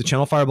 this is the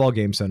Channel Fireball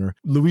Game Center,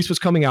 Luis was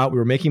coming out, we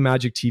were making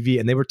Magic TV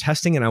and they were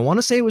testing. And I want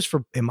to say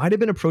it might've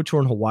been a Pro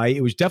Tour in Hawaii.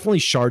 It was definitely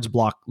Shards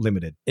Block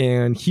Limited.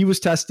 And he was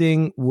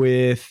testing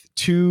with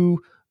 2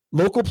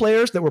 local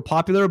players that were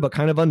popular, but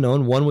kind of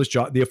unknown. One was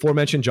the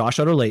aforementioned Josh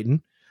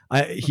Utter-Layton.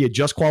 He had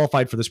just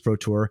qualified for this Pro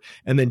Tour.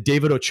 And then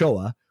David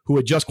Ochoa, who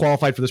had just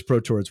qualified for this Pro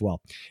Tour as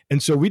well.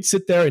 And so we'd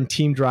sit there and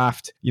team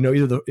draft,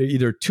 either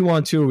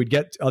 2-on-2 or we'd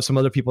get some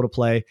other people to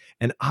play.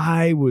 And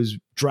I was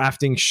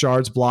drafting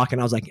Shards Block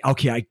and I was like,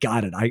 okay, I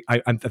got it.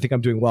 I think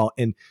I'm doing well.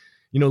 And,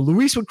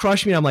 Luis would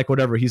crush me. I'm like,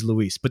 whatever, he's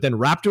Luis. But then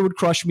Raptor would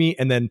crush me.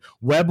 And then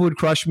Webb would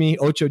crush me.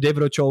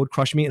 David Ochoa would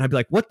crush me. And I'd be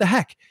like, what the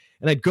heck?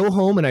 And I'd go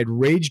home and I'd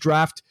rage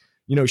draft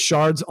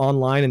Shards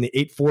online and the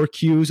 8-4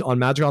 queues on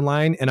Magic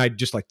Online. And I'd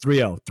just like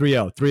 3-0,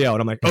 3-0, 3-0.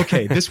 And I'm like,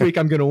 okay, this week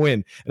I'm going to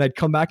win. And I'd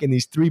come back and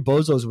these 3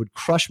 bozos would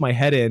crush my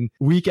head in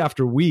week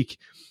after week.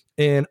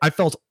 And I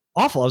felt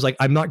awful. I was like,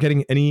 I'm not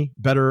getting any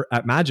better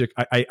at Magic.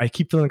 I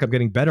keep feeling like I'm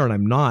getting better and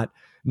I'm not.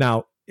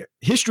 Now,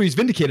 history's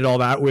vindicated all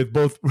that with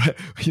both,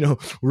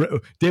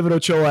 David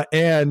Ochoa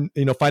and,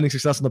 finding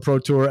success on the Pro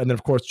Tour. And then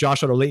of course,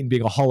 Josh Utter-Layton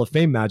being a Hall of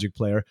Fame Magic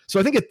player. So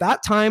I think at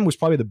that time was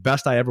probably the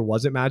best I ever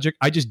was at Magic.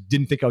 I just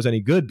didn't think I was any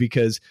good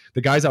because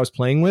the guys I was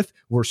playing with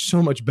were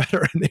so much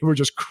better and they were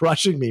just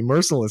crushing me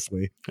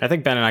mercilessly. I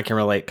think Ben and I can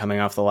relate coming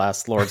off the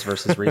last Lords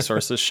versus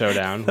Resources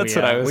showdown. That's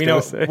what I was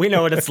going to say. We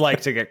know what it's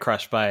like to get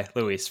crushed by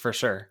Luis for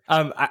sure.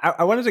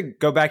 I wanted to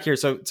go back here.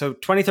 So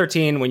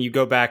 2013, when you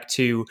go back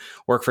to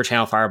work for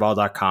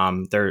channelfireball.com,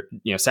 there,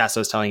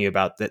 Sasso's telling you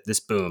about this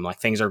boom, like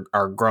things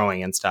are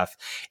growing and stuff.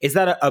 Is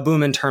that a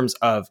boom in terms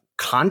of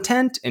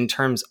content, in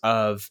terms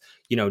of,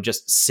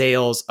 just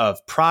sales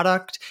of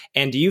product?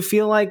 And do you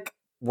feel like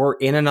we're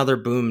in another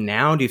boom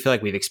now? Do you feel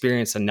like we've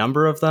experienced a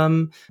number of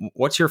them?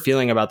 What's your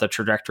feeling about the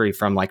trajectory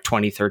from like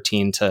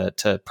 2013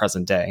 to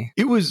present day?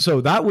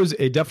 That was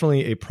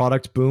definitely a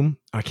product boom.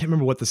 I can't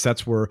remember what the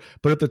sets were,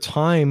 but at the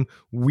time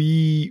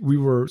we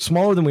were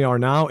smaller than we are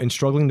now and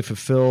struggling to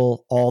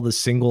fulfill all the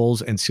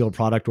singles and sealed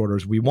product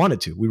orders we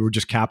wanted to. We were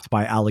just capped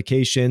by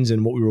allocations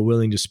and what we were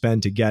willing to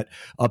spend to get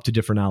up to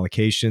different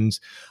allocations,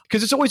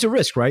 because it's always a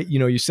risk, right?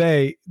 You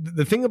say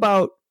the thing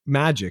about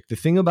Magic, the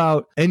thing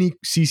about any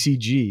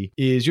CCG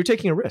is you're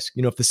taking a risk.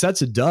 If the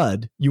set's a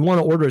dud, you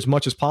want to order as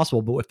much as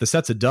possible. But if the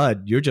set's a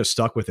dud, you're just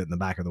stuck with it in the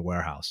back of the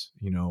warehouse,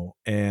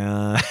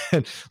 And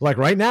like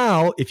right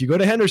now, if you go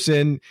to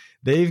Henderson,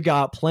 they've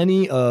got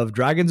plenty of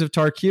Dragons of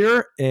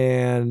Tarkir,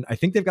 and I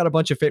think they've got a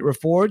bunch of Fate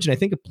Reforged, and I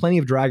think plenty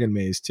of Dragon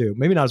Maze too.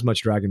 Maybe not as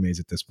much Dragon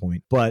Maze at this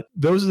point, but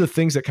those are the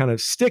things that kind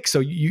of stick. So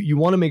you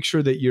want to make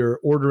sure that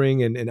you're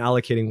ordering and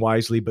allocating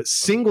wisely. But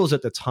singles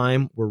at the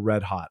time were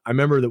red hot. I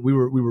remember that we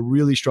were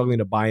really struggling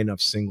to buy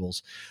enough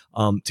singles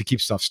to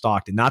keep stuff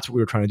stocked, and that's what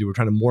we were trying to do. We're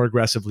trying to more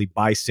aggressively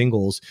buy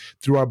singles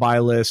through our buy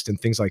list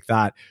and things like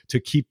that to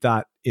keep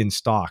that in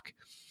stock.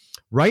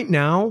 Right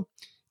now,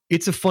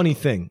 it's a funny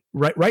thing.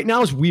 Right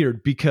now is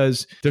weird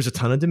because there's a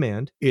ton of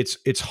demand.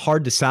 It's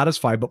hard to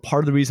satisfy, but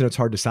part of the reason it's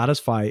hard to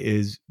satisfy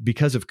is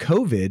because of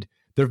COVID.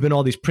 There have been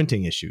all these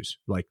printing issues.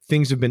 Like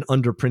things have been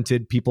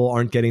underprinted. People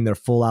aren't getting their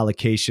full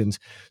allocations.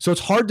 So it's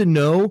hard to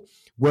know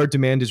where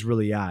demand is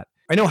really at.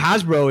 I know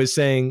Hasbro is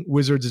saying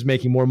Wizards is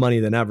making more money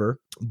than ever,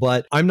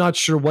 but I'm not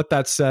sure what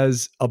that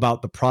says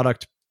about the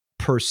product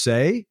per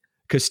se,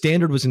 because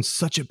Standard was in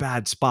such a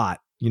bad spot,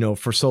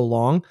 for so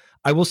long.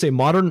 I will say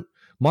Modern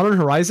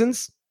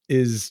Horizons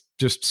is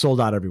just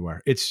sold out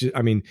everywhere. It's just,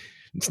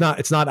 it's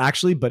not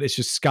actually, but it's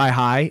just sky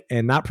high,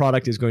 and that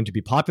product is going to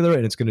be popular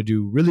and it's going to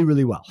do really,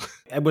 really well.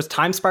 And was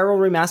Time Spiral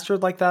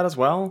remastered like that as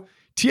well?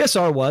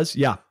 TSR was,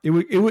 yeah.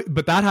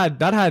 But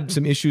that had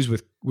some issues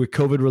with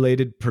COVID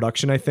related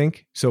production, I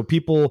think. So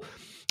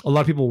a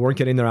lot of people weren't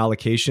getting their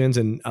allocations,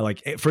 and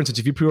for instance,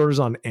 if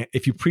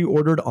you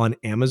pre-ordered on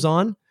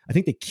Amazon, I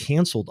think they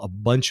canceled a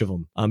bunch of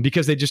them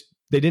because they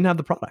didn't have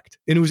the product,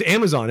 and it was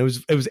Amazon. It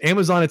was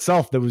Amazon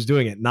itself that was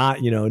doing it,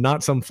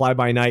 not some fly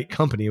by night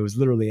company. It was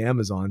literally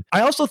Amazon.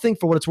 I also think,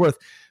 for what it's worth,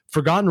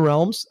 Forgotten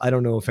Realms. I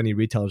don't know if any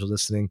retailers are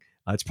listening.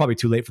 It's probably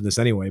too late for this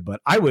anyway, but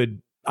I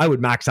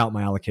would max out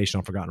my allocation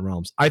on Forgotten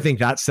Realms. I think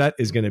that set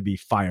is going to be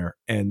fire,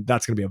 and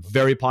that's going to be a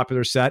very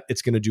popular set.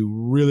 It's going to do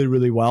really,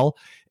 really well.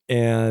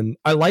 And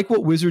I like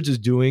what Wizards is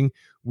doing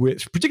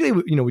with,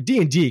 particularly, with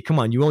D&D. Come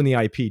on, you own the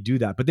IP, do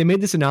that. But they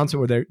made this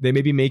announcement where they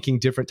may be making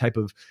different type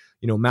of,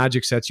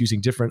 Magic sets using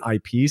different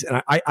IPs.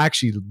 And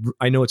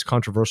I know it's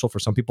controversial for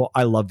some people.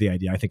 I love the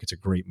idea. I think it's a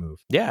great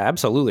move. Yeah,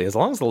 absolutely. As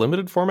long as the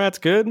limited format's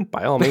good,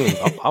 by all means,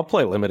 I'll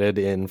play limited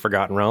in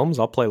Forgotten Realms.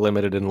 I'll play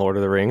limited in Lord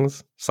of the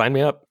Rings. Sign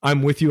me up.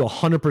 I'm with you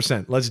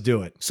 100%. Let's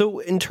do it. So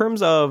in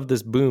terms of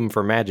this boom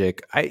for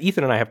Magic,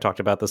 Ethan and I have talked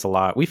about this a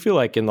lot. We feel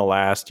like in the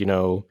last,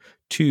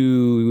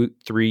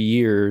 2-3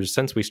 years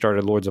since we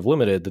started Lords of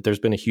Limited, that there's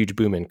been a huge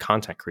boom in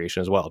content creation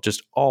as well.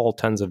 Just all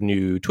tons of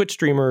new Twitch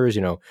streamers,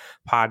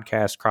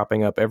 podcasts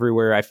cropping up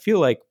everywhere. I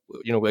feel like,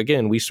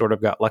 again, we sort of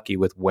got lucky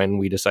with when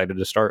we decided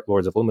to start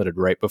Lords of Limited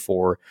right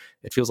before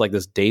it feels like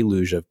this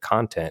deluge of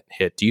content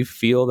hit. Do you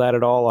feel that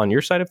at all on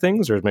your side of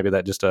things, or is maybe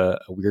that just a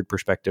weird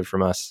perspective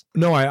from us?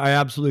 No, I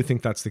absolutely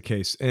think that's the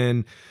case.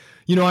 And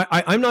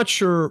I'm not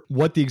sure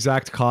what the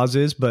exact cause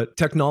is, but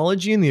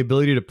technology and the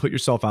ability to put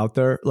yourself out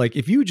there, like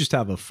if you just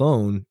have a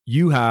phone,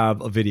 you have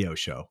a video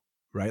show,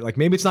 right? Like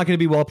maybe it's not going to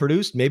be well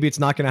produced. Maybe it's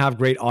not going to have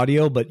great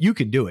audio, but you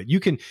can do it.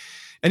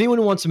 Anyone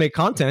who wants to make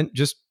content,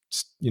 just,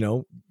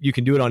 you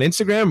can do it on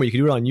Instagram, or you can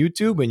do it on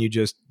YouTube, and you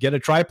just get a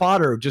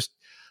tripod or just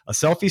a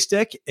selfie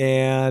stick,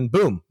 and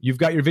boom, you've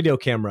got your video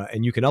camera,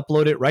 and you can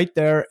upload it right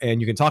there,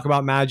 and you can talk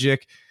about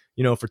Magic,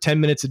 for 10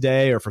 minutes a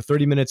day or for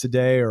 30 minutes a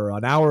day or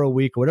an hour a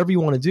week, or whatever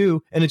you want to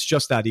do. And it's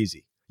just that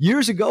easy.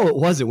 Years ago, it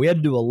wasn't. We had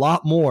to do a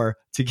lot more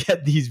to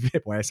get these.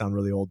 Boy, I sound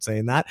really old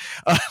saying that.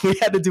 We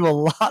had to do a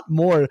lot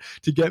more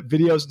to get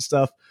videos and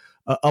stuff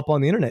up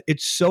on the internet.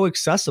 It's so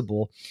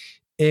accessible.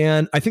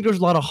 And I think there's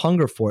a lot of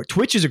hunger for it.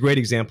 Twitch is a great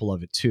example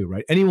of it too,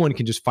 right? Anyone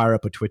can just fire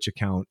up a Twitch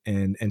account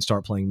and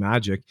start playing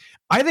Magic.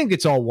 I think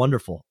it's all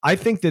wonderful. I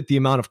think that the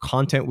amount of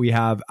content we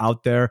have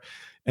out there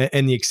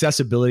and the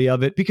accessibility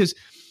of it, because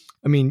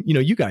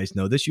you guys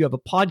know this, you have a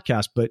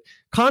podcast, but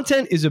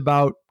content is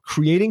about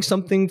creating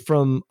something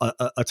from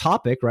a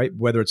topic, right?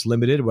 Whether it's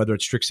limited, whether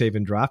it's Strixhaven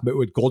and Draft, but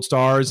with gold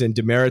stars and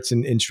demerits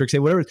and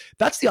Strixhaven, whatever.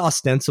 That's the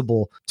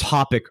ostensible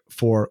topic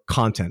for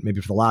content,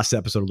 maybe for the last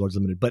episode of Lords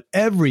Limited. But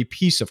every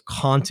piece of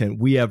content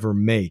we ever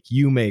make,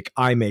 you make,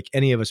 I make,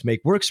 any of us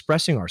make, we're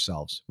expressing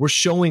ourselves. We're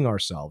showing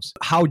ourselves.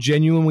 How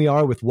genuine we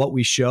are with what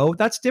we show,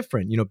 that's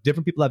different.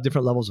 Different people have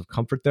different levels of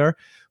comfort there.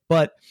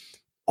 But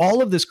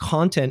all of this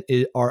content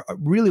are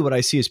really what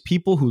I see as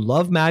people who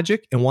love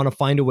Magic and want to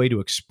find a way to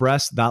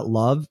express that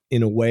love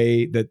in a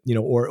way that,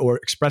 or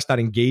express that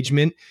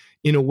engagement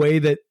in a way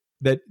that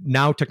that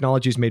now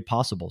technology has made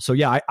possible. So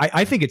yeah,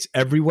 I think it's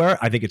everywhere.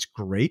 I think it's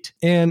great.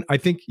 And I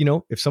think,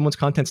 if someone's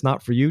content's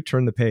not for you,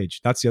 turn the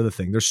page. That's the other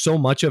thing. There's so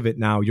much of it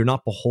now. You're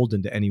not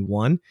beholden to any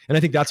one. And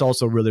I think that's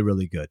also really,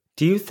 really good.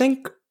 Do you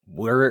think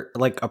we're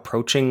like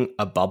approaching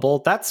a bubble?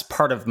 That's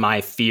part of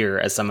my fear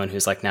as someone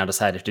who's like now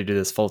decided to do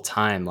this full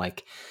time.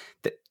 Like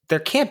there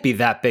can't be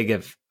that big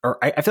of, or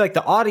I feel like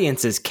the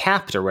audience is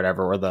capped or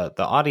whatever, or the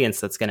audience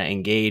that's going to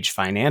engage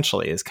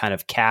financially is kind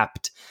of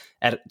capped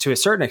to a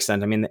certain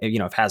extent. I mean,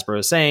 if Hasbro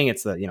is saying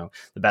it's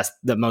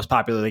the most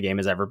popular the game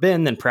has ever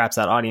been, then perhaps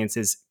that audience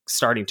is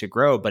starting to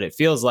grow. But it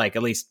feels like,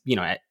 at least,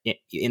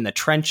 in the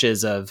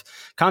trenches of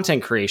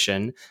content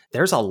creation,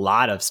 there's a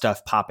lot of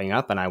stuff popping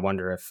up. And I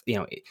wonder if,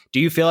 do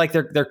you feel like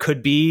there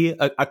could be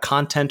a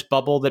content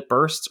bubble that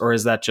bursts, or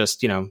is that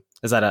just,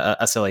 is that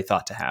a silly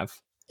thought to have?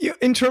 Yeah,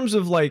 in terms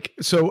of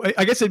so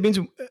I guess it means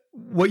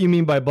what you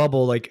mean by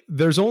bubble. Like,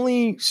 there's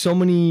only so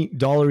many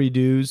dollary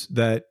dues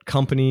that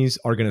companies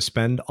are going to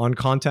spend on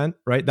content,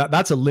 right?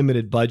 That's a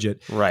limited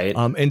budget, right?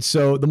 And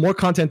so the more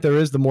content there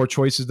is, the more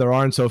choices there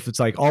are. And so if it's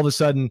like all of a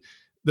sudden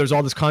there's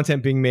all this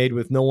content being made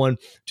with no one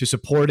to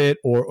support it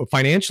or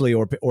financially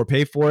or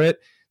pay for it,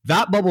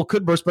 that bubble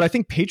could burst. But I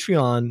think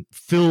Patreon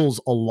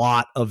fills a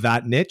lot of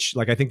that niche.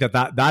 Like, I think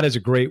that is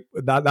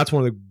that's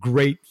one of the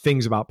great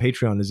things about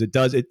Patreon is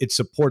it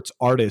supports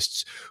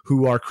artists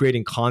who are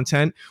creating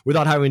content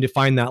without having to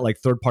find that like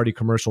third-party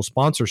commercial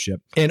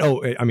sponsorship. And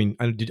I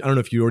don't know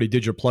if you already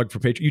did your plug for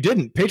Patreon. You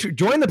didn't.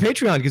 Join the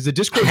Patreon because the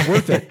Discord's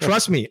worth it.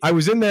 Trust me. I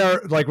was in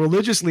there like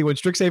religiously when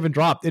Strixhaven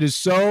dropped. It is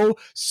so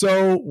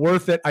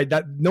worth it.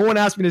 No one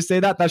asked me to say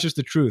that. That's just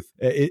the truth.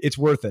 It's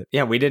worth it.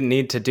 Yeah, we didn't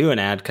need to do an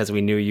ad because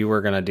we knew you were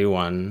going to do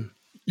one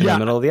in the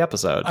middle of the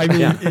episode. I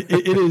mean,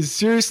 it is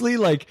seriously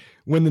like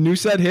when the new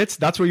set hits,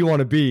 that's where you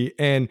want to be.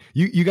 And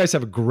you guys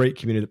have a great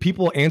community. The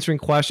people answering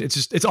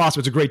questions, it's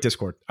awesome. It's a great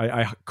Discord.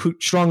 I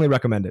could strongly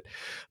recommend it.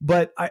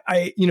 But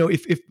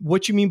if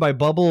what you mean by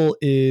bubble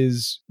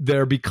is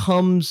there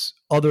becomes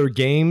other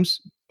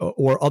games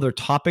or other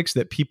topics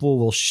that people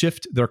will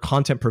shift their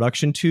content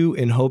production to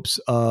in hopes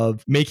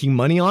of making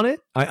money on it.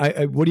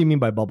 What do you mean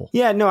by bubble?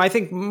 Yeah, no, I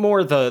think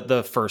more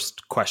the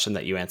first question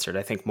that you answered.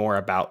 I think more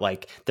about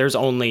like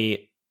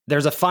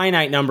there's a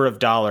finite number of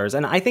dollars.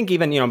 And I think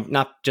even,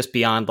 not just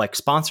beyond like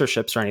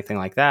sponsorships or anything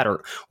like that,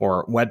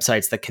 or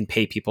websites that can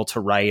pay people to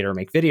write or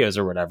make videos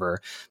or whatever,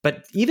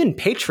 but even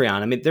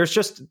Patreon. I mean, there's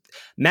just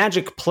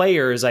Magic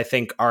players, I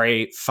think, are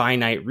a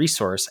finite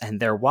resource, and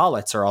their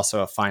wallets are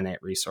also a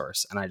finite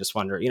resource. And I just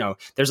wonder,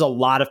 there's a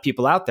lot of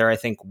people out there, I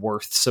think,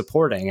 worth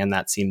supporting. And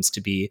that seems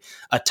to be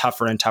a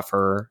tougher and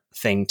tougher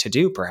thing to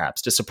do,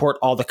 perhaps, to support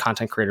all the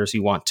content creators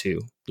you want to,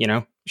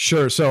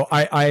 Sure. So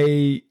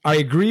I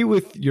agree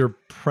with your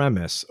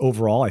premise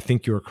overall. I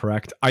think you're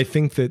correct. I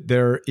think that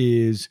there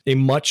is a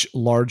much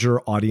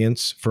larger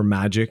audience for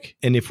Magic.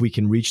 And if we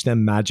can reach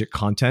them Magic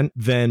content,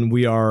 then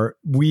we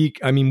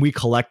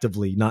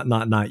collectively,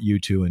 not you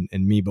two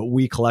and me, but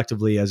we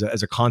collectively as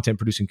a content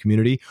producing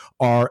community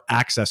are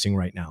accessing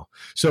right now.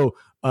 So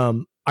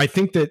I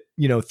think that,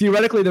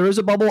 theoretically there is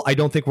a bubble. I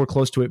don't think we're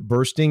close to it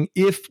bursting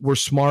if we're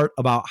smart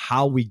about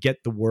how we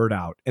get the word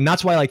out. And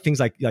that's why things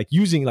like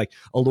using like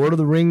a Lord of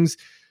the Rings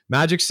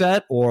Magic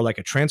set or like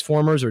a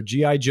Transformers or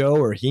G.I. Joe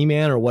or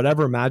He-Man or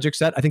whatever Magic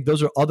set. I think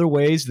those are other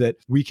ways that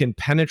we can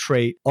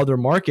penetrate other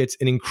markets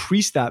and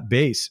increase that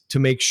base to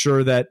make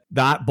sure that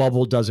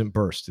bubble doesn't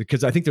burst.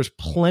 Because I think there's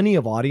plenty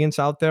of audience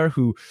out there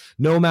who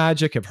know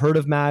Magic, have heard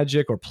of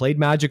Magic or played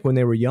Magic when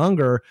they were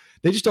younger.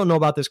 They just don't know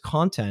about this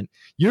content.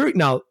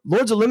 Now,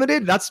 Lords of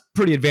Limited, that's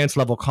pretty advanced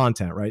level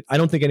content, right? I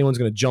don't think anyone's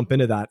going to jump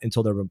into that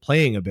until they've been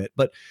playing a bit.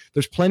 But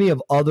there's plenty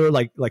of other,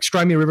 like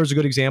Scry River is a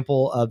good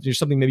example of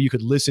something maybe you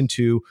could listen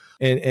to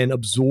and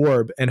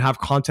absorb and have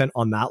content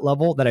on that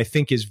level that I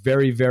think is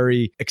very,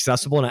 very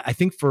accessible. And I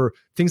think for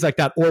things like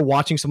that, or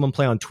watching someone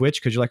play on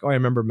Twitch because you're like, oh, I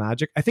remember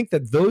Magic. I think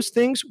that those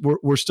things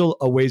we're still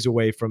a ways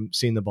away from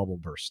seeing the bubble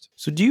burst.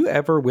 So do you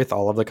ever, with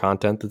all of the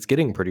content that's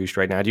getting produced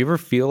right now, do you ever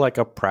feel like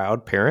a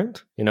proud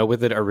parent,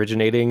 with it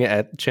originating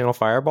at Channel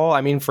Fireball? I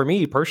mean, for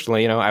me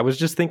personally, I was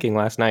just thinking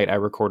last night, I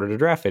recorded a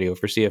draft video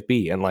for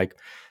CFB, and like,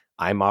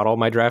 I model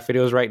my draft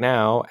videos right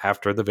now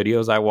after the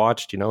videos I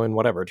watched, in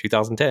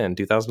 2010,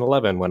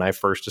 2011, when I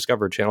first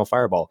discovered Channel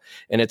Fireball.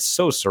 And it's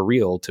so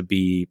surreal to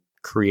be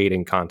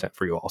creating content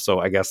for you all. So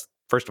I guess,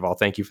 first of all,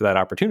 thank you for that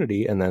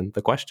opportunity. And then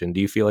the question,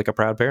 do you feel like a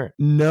proud parent?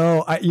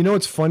 No,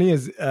 what's funny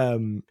is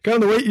kind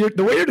of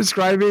the way you're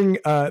describing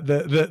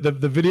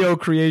the video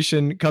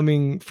creation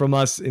coming from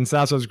us in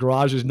Sasso's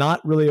garage is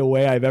not really a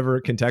way I've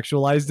ever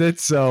contextualized it.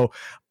 So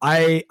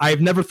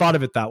I've never thought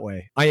of it that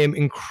way. I am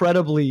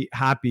incredibly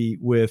happy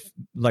with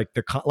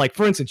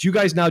for instance, you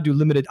guys now do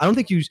limited. I don't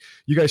think you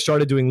guys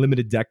started doing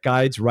limited deck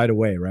guides right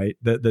away, right?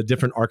 The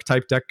different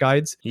archetype deck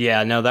guides.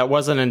 Yeah, no, that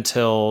wasn't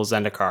until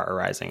Zendikar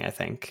Arising, I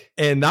think.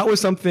 And that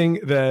was something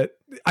that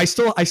I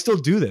still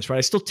do this, right?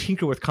 I still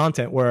tinker with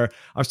content where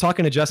I was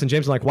talking to Jess and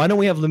James, I'm like, why don't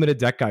we have limited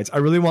deck guides? I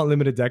really want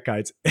limited deck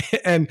guides.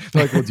 And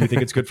they're like, well, do you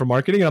think it's good for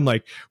marketing? And I'm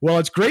like, well,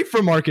 it's great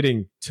for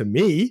marketing to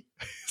me.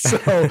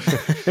 So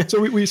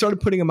we started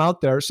putting them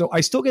out there. So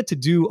I still get to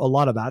do a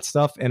lot of that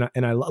stuff. And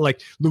I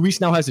like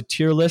Luis now has a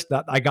tier list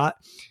that I got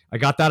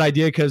that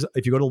idea because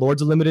if you go to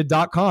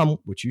lordsunlimited.com,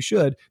 which you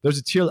should, there's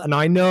a tier. And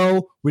I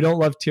know we don't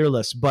love tier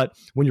lists, but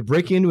when you're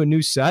breaking into a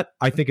new set,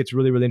 I think it's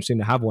really, really interesting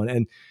to have one.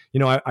 And, you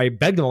know, I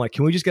begged them, like,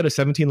 can we just get a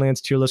 17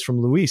 lands tier list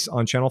from Luis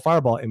on Channel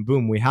Fireball? And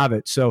boom, we have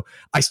it. So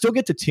I still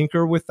get to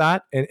tinker with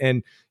that.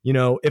 And you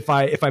know, if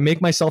I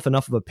make myself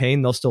enough of a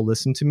pain, they'll still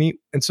listen to me.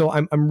 And so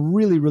I'm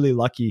really, really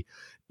lucky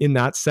in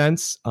that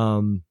sense.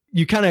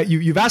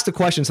 You've asked a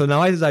question. So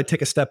now as I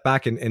take a step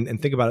back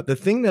and think about it, the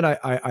thing that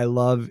I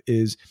love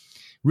is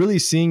really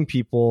seeing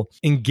people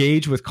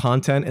engage with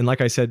content. And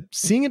like I said,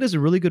 seeing it as a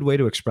really good way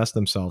to express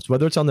themselves,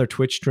 whether it's on their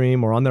Twitch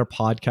stream or on their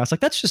podcast. Like,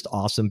 that's just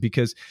awesome,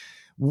 because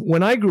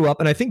when I grew up,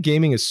 and I think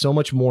gaming is so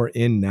much more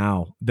in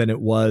now than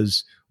it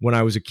was when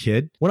I was a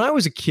kid. When I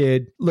was a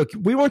kid, look,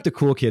 we weren't the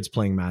cool kids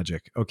playing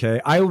Magic, okay?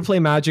 I would play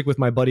Magic with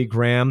my buddy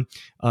Graham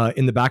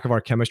in the back of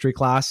our chemistry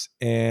class,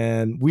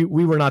 and we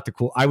were not the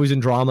cool. I was in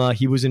drama,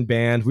 he was in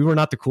band. We were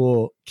not the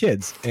cool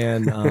kids.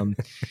 And,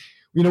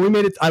 you know, we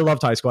made it. I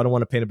loved high school. I don't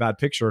want to paint a bad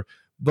picture,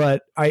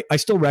 but I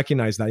still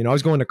recognize that. You know, I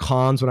was going to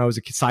cons when I was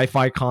a kid,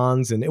 sci-fi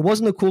cons, and it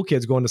wasn't the cool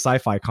kids going to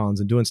sci-fi cons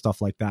and doing stuff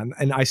like that.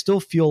 And I still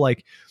feel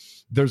like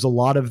there's a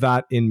lot of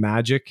that in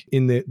Magic,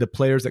 in the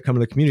players that come to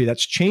the community.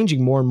 That's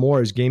changing more and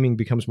more as gaming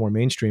becomes more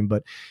mainstream.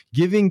 But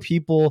giving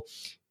people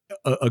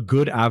a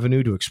good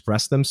avenue to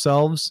express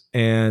themselves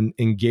and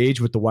engage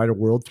with the wider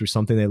world through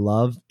something they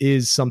love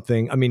is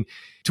something, I mean,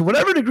 to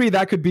whatever degree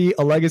that could be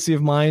a legacy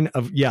of mine,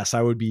 of yes,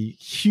 I would be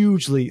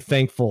hugely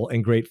thankful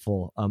and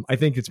grateful. I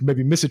think it's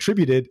maybe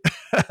misattributed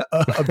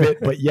a bit,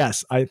 but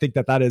yes, I think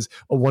that is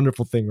a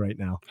wonderful thing right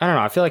now. I don't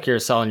know. I feel like you're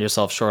selling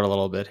yourself short a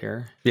little bit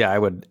here. Yeah, I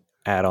would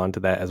add on to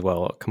that as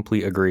well.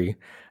 Complete agree.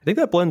 I think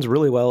that blends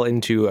really well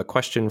into a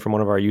question from one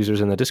of our users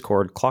in the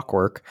Discord,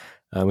 Clockwork,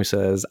 who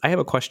says, I have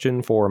a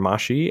question for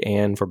Mashi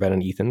and for Ben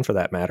and Ethan for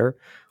that matter.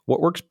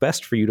 What works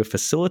best for you to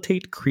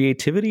facilitate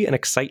creativity and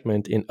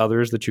excitement in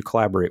others that you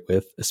collaborate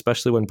with,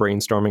 especially when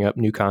brainstorming up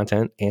new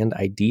content and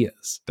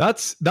ideas?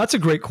 That's a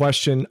great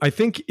question. I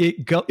think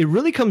it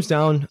really comes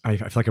down, I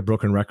feel like a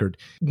broken record.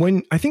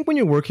 When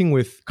you're working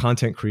with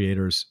content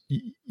creators,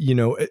 you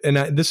know,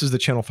 and this is the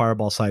Channel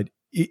Fireball side,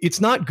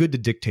 it's not good to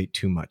dictate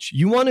too much.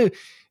 You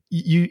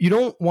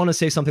don't want to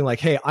say something like,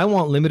 hey, I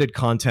want limited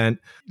content.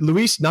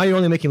 Luis, now you're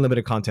only making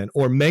limited content.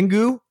 Or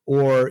Mengu,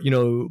 or, you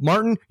know,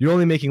 Martin, you're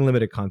only making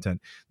limited content.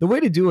 The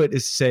way to do it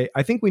is to say,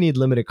 I think we need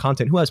limited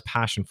content. Who has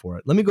passion for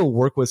it? Let me go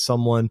work with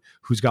someone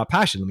who's got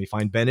passion. Let me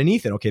find Ben and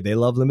Ethan. Okay, they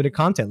love limited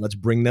content. Let's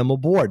bring them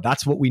aboard.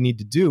 That's what we need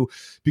to do,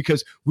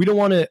 because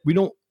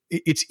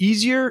it's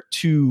easier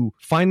to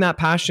find that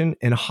passion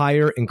and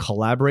hire and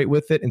collaborate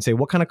with it and say,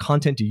 what kind of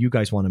content do you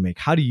guys want to make?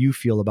 How do you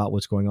feel about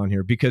what's going on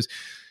here? Because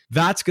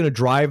that's going to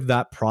drive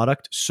that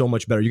product so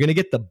much better. You're going to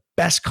get the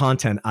best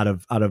content out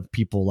of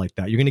people like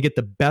that. You're going to get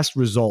the best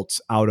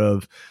results out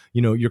of,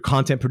 you know, your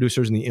content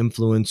producers and the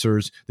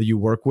influencers that you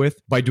work with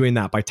by doing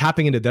that, by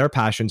tapping into their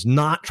passions,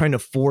 not trying to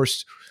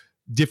force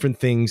different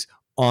things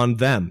on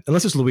them,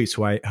 unless it's Luis,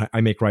 who I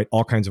make write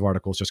all kinds of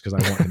articles just because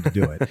I want him to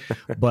do it.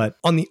 But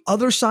on the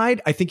other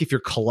side, I think if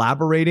you're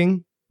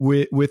collaborating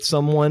with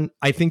someone,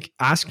 I think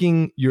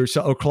asking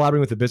yourself, or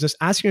collaborating with a business,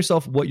 asking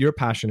yourself what you're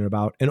passionate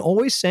about, and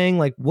always saying,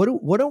 like, what do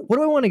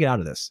I want to get out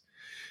of this?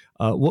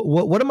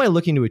 What am I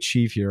looking to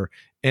achieve here?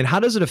 And how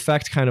does it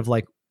affect kind of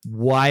like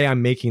why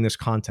I'm making this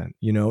content?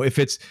 You know, if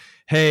it's,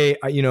 hey,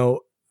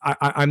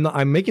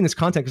 I'm making this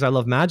content because I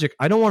love Magic.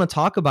 I don't want to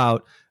talk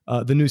about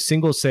the new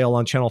single sale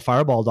on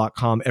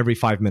channelfireball.com every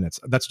 5 minutes.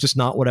 That's just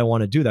not what I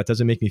want to do. That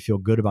doesn't make me feel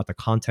good about the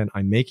content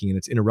I'm making, and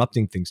it's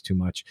interrupting things too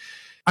much.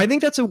 I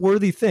think that's a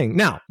worthy thing.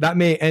 Now, that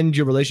may end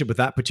your relationship with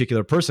that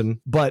particular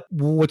person, but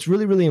what's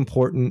really, really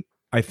important,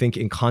 I think,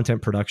 in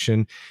content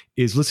production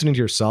is listening to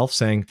yourself,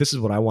 saying, this is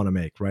what I want to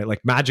make, right?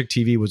 Like Magic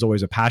TV was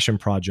always a passion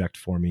project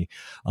for me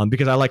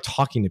because I like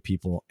talking to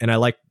people, and I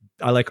like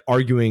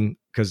arguing,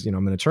 because, you know,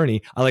 I'm an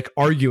attorney. I like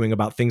arguing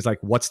about things like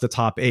what's the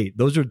top 8.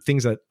 Those are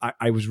things that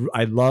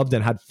I loved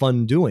and had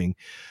fun doing.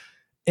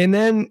 And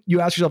then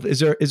you ask yourself, is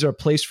there a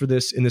place for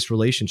this in this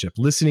relationship?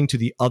 Listening to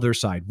the other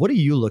side. What are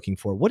you looking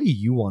for? What do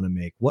you want to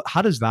make?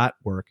 How does that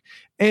work?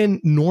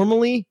 And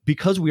normally,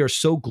 because we are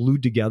so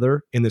glued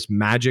together in this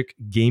Magic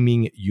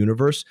gaming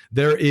universe,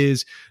 there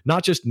is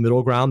not just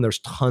middle ground, there's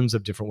tons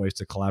of different ways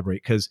to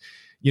collaborate, because,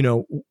 you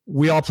know,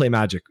 we all play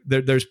Magic.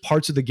 There's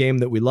parts of the game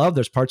that we love.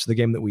 There's parts of the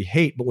game that we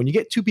hate. But when you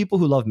get two people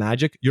who love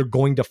Magic, you're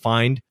going to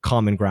find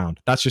common ground.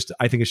 That's just,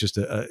 I think it's just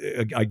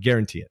I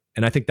guarantee it.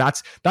 And I think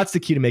that's the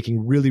key to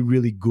making really,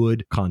 really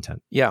good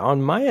content. Yeah.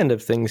 On my end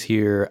of things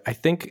here, I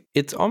think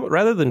it's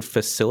rather than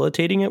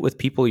facilitating it with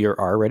people you're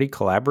already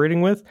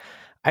collaborating with,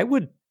 I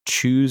would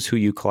choose who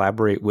you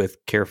collaborate with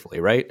carefully,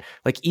 right?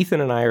 Like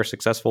Ethan and I are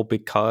successful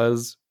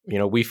because, you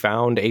know, we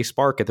found a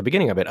spark at the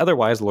beginning of it.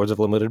 Otherwise, Lords of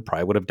Limited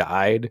probably would have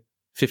died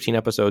 15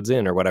 episodes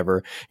in or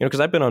whatever, because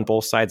I've been on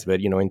both sides of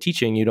it. In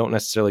teaching, you don't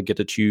necessarily get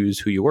to choose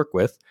who you work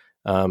with.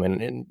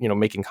 And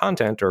making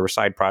content or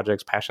side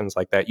projects, passions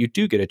like that, you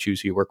do get to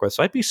choose who you work with.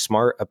 So I'd be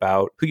smart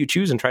about who you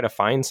choose and try to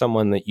find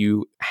someone that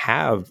you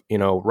have,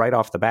 right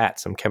off the bat,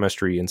 some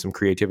chemistry and some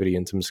creativity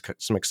and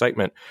some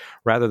excitement,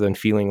 rather than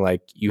feeling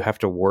like you have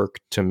to work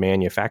to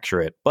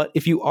manufacture it. But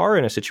if you are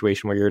in a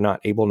situation where you're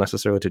not able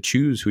necessarily to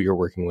choose who you're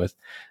working with,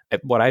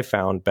 what I've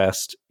found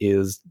best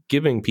is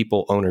giving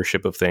people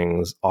ownership of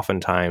things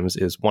oftentimes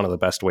is one of the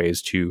best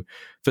ways to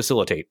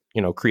facilitate,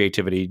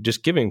 creativity,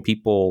 just giving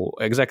people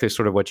exactly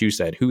sort of what you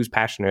said, who's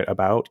passionate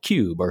about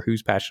Cube or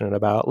who's passionate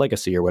about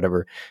Legacy or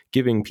whatever,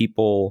 giving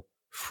people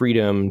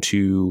freedom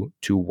to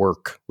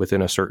work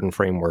within a certain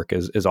framework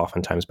is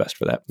oftentimes best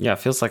for that. Yeah, it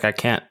feels like I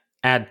can't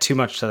add too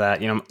much to that.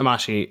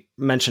 Mashi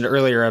mentioned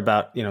earlier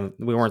about,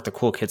 we weren't the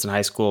cool kids in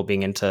high school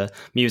being into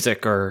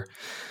music or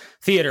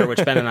theater,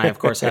 which Ben and I, of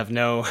course, have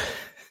no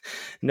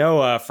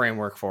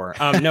framework for.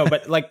 No,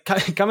 but like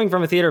coming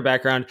from a theater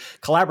background,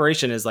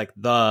 collaboration is like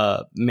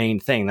the main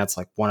thing. That's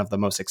like one of the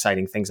most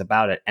exciting things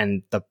about it.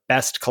 And the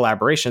best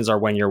collaborations are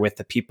when you're with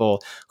the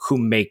people who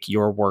make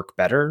your work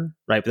better,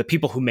 right? The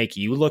people who make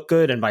you look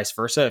good and vice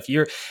versa. If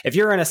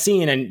you're in a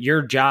scene and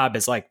your job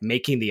is like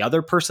making the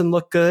other person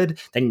look good,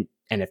 and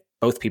if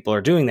both people are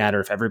doing that, or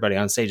if everybody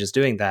on stage is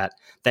doing that,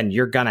 then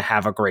you're going to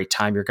have a great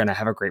time. You're going to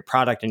have a great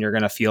product, and you're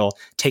going to feel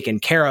taken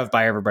care of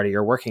by everybody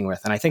you're working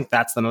with. And I think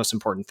that's the most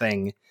important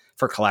thing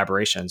for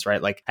collaborations,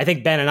 right? Like, I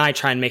think Ben and I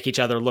try and make each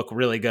other look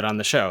really good on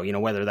the show,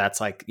 whether that's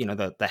like,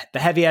 the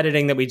heavy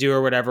editing that we do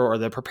or whatever, or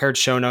the prepared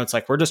show notes.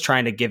 Like, we're just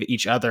trying to give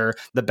each other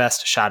the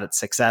best shot at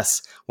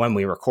success when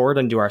we record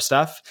and do our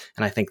stuff.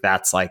 And I think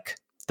that's like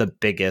the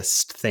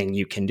biggest thing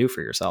you can do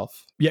for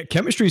yourself. Yeah,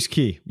 chemistry is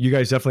key. You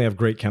guys definitely have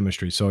great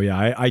chemistry. So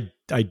yeah,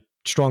 I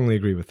strongly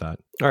agree with that.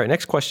 All right,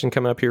 next question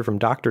coming up here from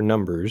Dr.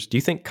 Numbers. Do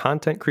you think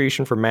content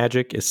creation for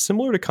Magic is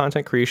similar to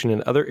content creation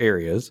in other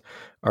areas?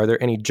 Are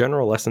there any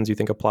general lessons you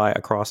think apply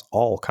across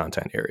all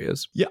content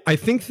areas? Yeah, I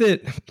think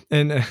that,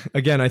 and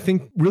again, I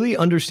think really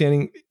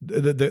understanding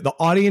the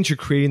audience you're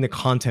creating the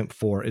content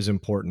for is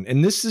important.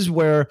 And this is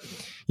where,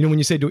 when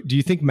you say, do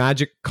you think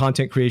Magic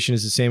content creation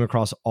is the same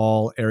across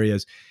all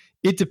areas?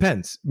 It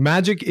depends.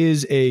 Magic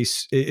is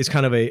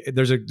kind of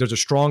there's a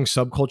strong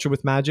subculture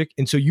with Magic,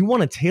 and so you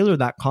want to tailor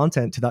that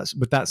content to that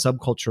with that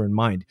subculture in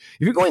mind.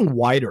 If you're going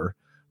wider,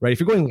 right? If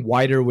you're going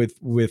wider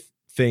with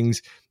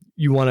things,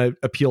 you want to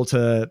appeal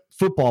to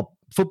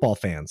football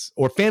fans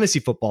or fantasy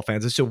football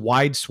fans. It's a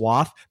wide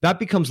swath that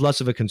becomes less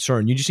of a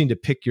concern. You just need to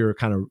pick your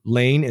kind of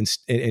lane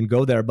and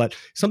go there. But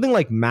something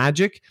like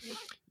Magic,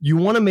 you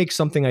want to make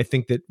something, I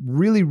think, that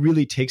really,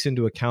 really takes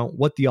into account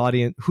who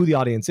the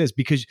audience is,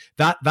 because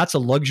that's a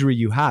luxury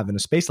you have in a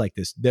space like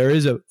this. There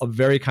is a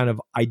very kind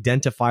of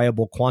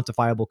identifiable,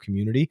 quantifiable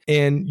community,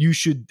 and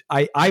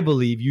I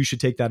believe you should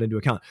take that into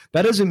account.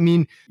 That doesn't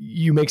mean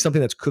you make something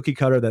that's cookie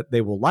cutter that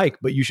they will like,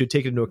 but you should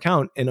take it into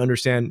account and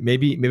understand,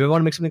 maybe I want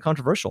to make something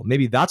controversial.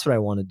 Maybe that's what I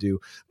want to do.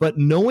 But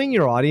knowing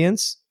your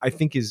audience, I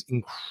think, is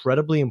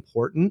incredibly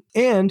important,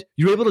 and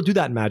you're able to do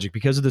that in Magic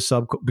because it's a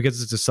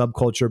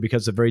subculture,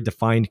 because it's a very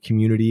defined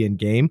community and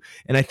game.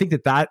 And I think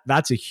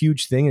that's a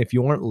huge thing. And if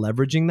you aren't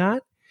leveraging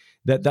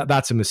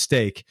that's a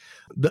mistake.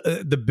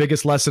 The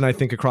biggest lesson I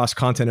think across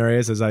content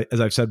areas, as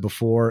I've said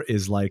before,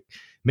 is like,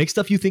 make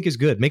stuff you think is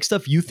good, make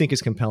stuff you think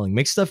is compelling,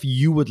 make stuff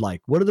you would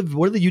like. What are the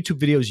YouTube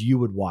videos you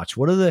would watch?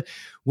 What are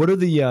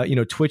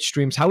the Twitch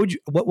streams?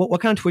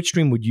 What kind of Twitch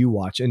stream would you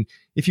watch? And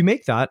if you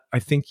make that, I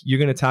think you're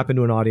going to tap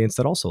into an audience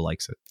that also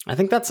likes it. I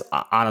think that's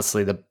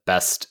honestly the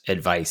best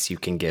advice you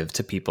can give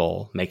to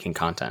people making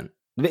content.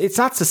 It's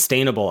not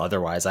sustainable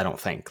otherwise, I don't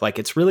think. Like,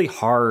 it's really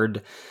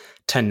hard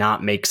to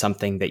not make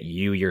something that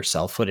you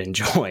yourself would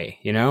enjoy,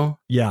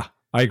 Yeah,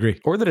 I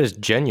agree. Or that is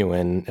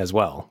genuine as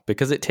well,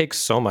 because it takes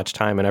so much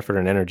time and effort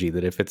and energy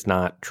that if it's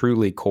not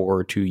truly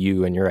core to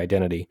you and your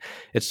identity,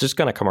 it's just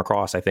going to come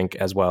across, I think,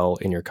 as well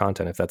in your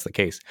content, if that's the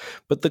case.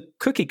 But the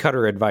cookie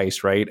cutter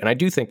advice, right? And I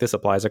do think this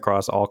applies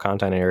across all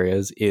content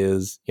areas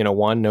is,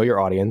 one, know your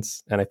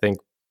audience. And I think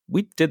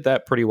we did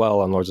that pretty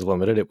well on Lords of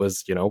Limited. It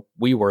was,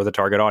 we were the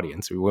target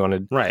audience. We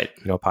wanted,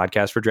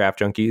 podcast for draft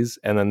junkies.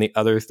 And then the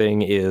other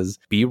thing is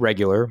be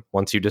regular.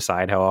 Once you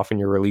decide how often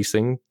you're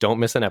releasing, don't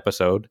miss an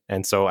episode.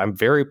 And so I'm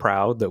very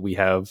proud that we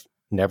have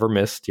never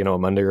missed, a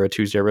Monday or a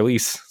Tuesday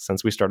release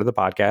since we started the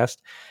podcast.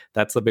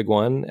 That's the big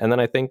one. And then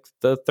I think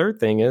the third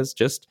thing is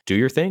just do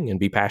your thing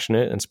and be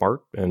passionate and smart.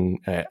 And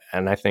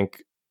I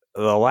think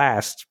the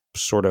last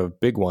sort of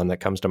big one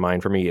that comes to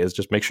mind for me is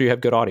just make sure you have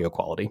good audio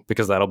quality,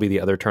 because that'll be the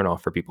other turnoff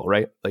for people,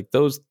 right? Like,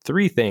 those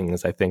three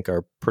things I think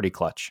are pretty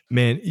clutch.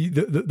 Man,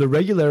 the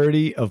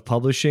regularity of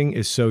publishing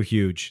is so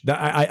huge.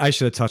 That I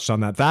should have touched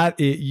on that. That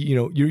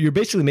you're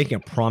basically making a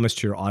promise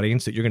to your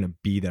audience that you're going to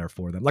be there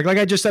for them. Like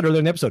I just said earlier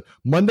in the episode,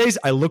 Mondays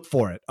I look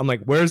for it. I'm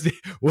like, where's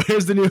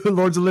the new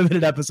Lords of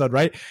Limited episode,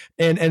 right?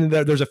 And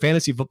there's a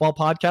fantasy football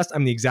podcast.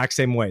 I'm the exact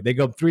same way. They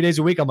go 3 days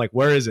a week. I'm like,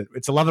 where is it?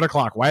 It's 11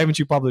 o'clock. Why haven't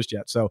you published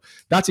yet? So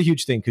that's a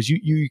huge thing, because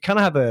because you kind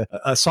of have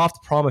a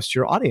soft promise to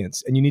your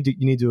audience, and you need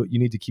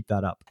to keep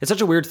that up. It's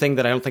such a weird thing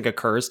that I don't think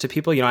occurs to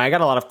people. I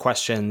got a lot of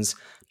questions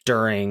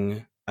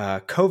during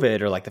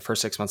COVID, or like the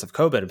first 6 months of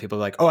COVID, and people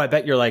are like, oh, I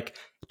bet your like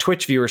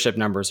Twitch viewership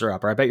numbers are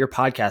up, or I bet your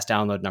podcast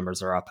download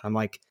numbers are up. And I'm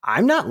like,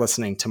 I'm not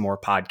listening to more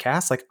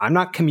podcasts. Like, I'm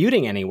not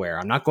commuting anywhere.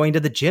 I'm not going to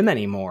the gym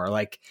anymore.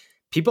 Like,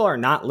 people are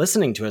not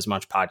listening to as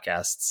much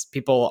podcasts.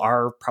 People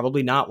are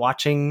probably not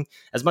watching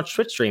as much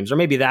Twitch streams, or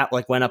maybe that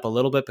like went up a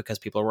little bit because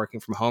people are working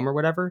from home or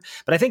whatever.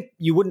 But I think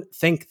you wouldn't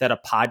think that a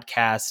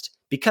podcast,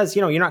 because,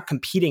 you're not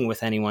competing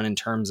with anyone in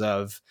terms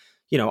of,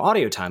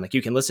 audio time. Like,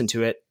 you can listen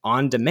to it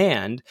on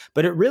demand,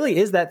 but it really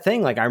is that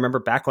thing. Like, I remember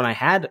back when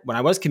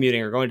I was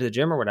commuting or going to the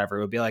gym or whatever, it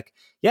would be like,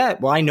 yeah,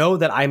 well, I know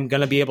that I'm going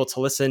to be able to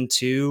listen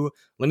to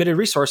Limited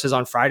Resources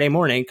on Friday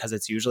morning because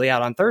it's usually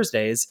out on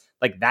Thursdays.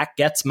 Like, that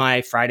gets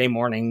my Friday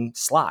morning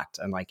slot.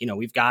 And like,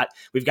 we've got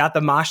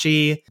the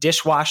Moshi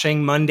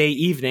dishwashing Monday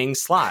evening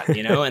slot,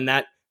 and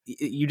that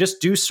you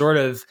just do sort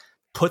of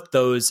put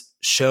those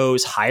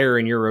shows higher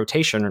in your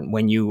rotation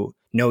when you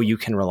know you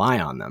can rely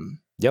on them.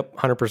 Yep,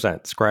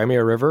 100%.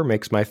 Scry River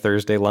makes my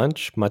Thursday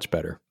lunch much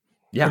better.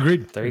 Yeah,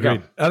 agreed. There you go.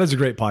 That is a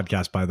great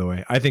podcast, by the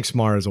way. I think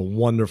Smar is a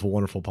wonderful,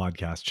 wonderful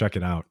podcast. Check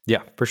it out.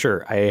 Yeah, for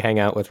sure. I hang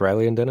out with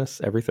Riley and Dennis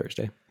every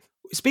Thursday.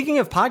 Speaking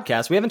of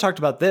podcasts, we haven't talked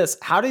about this.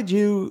 How did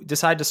you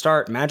decide to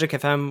start Magic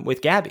FM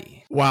with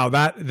Gabby? Wow,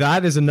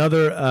 that is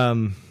another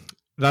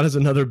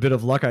bit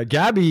of luck.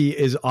 Gabby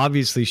is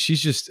obviously,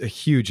 she's just a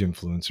huge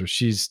influencer.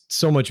 She's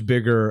so much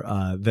bigger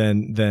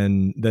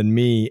than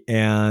me,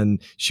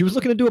 and she was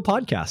looking to do a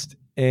podcast.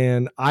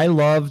 And I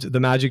loved the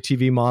Magic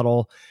TV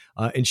model.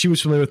 And she was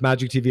familiar with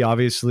Magic TV,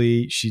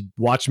 obviously. She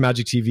watched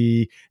Magic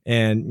TV,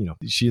 and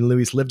she and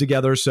Luis lived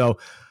together. So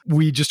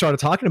we just started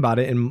talking about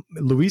it. And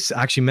Luis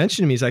actually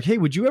mentioned to me, he's like, hey,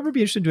 would you ever be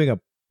interested in doing a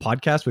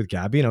podcast with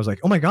Gabby? And I was like,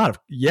 oh my God,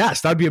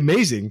 yes, that'd be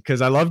amazing,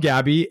 because I love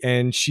Gabby,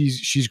 and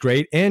she's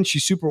great, and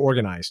she's super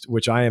organized,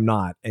 which I am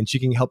not, and she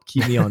can help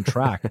keep me on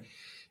track.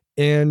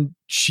 And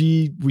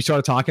we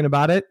started talking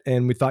about it,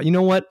 and we thought, you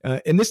know what?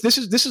 And this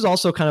is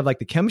also kind of like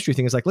the chemistry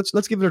thing. It's like,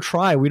 let's give it a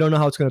try. We don't know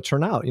how it's going to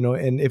turn out,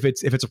 and if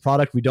it's a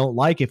product we don't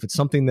like, if it's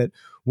something that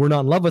we're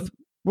not in love with,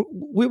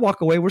 we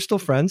walk away. We're still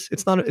friends.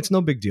 It's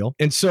no big deal.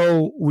 And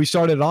so we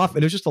started off,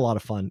 and it was just a lot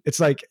of fun.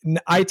 It's like,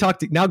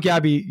 now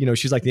Gabby,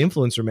 she's like the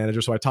influencer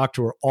manager. So I talk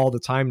to her all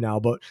the time now,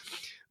 but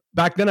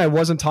back then I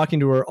wasn't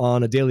talking to her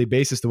on a daily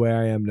basis the way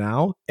I am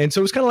now. And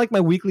so it was kind of like my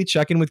weekly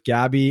check-in with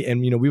Gabby.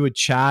 And, we would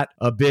chat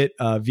a bit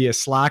via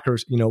Slack or,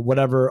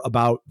 whatever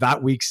about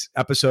that week's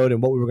episode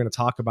and what we were going to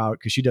talk about,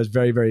 because she does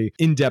very, very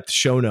in-depth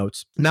show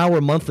notes. Now we're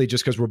monthly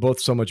just because we're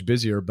both so much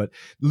busier. But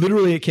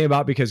literally it came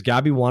about because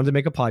Gabby wanted to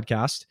make a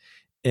podcast,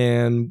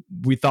 and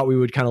we thought we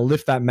would kind of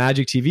lift that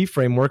Magic TV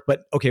framework.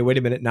 But okay, wait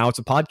a minute. Now it's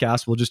a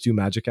podcast. We'll just do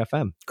Magic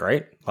FM.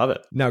 Great. Love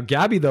it. Now,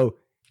 Gabby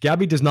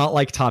does not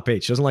like top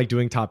 8. She doesn't like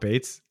doing top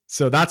 8s.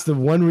 So that's the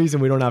one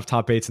reason we don't have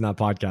top 8s in that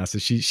podcast,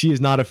 is she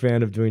is not a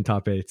fan of doing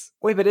top 8s.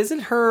 Wait, but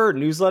isn't her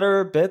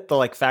newsletter bit the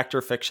like fact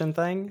or fiction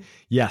thing?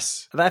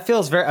 Yes. That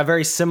feels a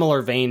very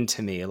similar vein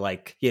to me,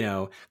 like,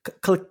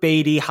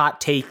 clickbaity,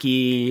 hot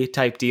takey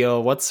type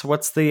deal.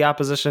 What's the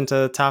opposition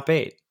to top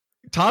 8?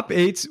 Top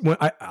 8s, when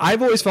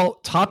I've always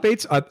felt top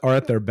 8s are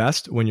at their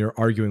best when you're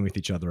arguing with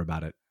each other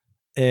about it.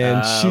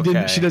 And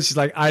she's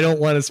like, I don't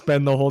want to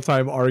spend the whole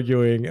time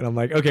arguing. And I'm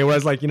like, okay,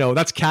 whereas like,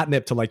 that's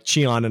catnip to like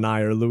Cheon and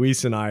I, or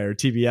Luis and I, or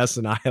TBS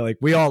and I, like,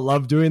 we all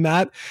love doing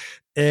that.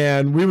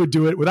 And we would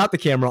do it without the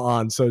camera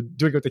on. So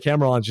doing it with the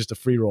camera on is just a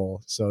free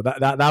roll. So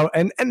that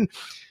and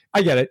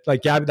I get it.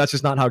 Like, Gabby, that's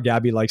just not how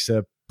Gabby likes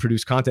to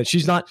produce content.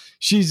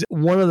 She's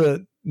one of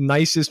the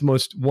nicest,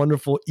 most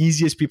wonderful,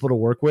 easiest people to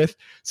work with.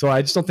 So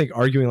I just don't think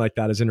arguing like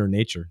that is in her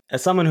nature.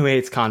 As someone who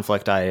hates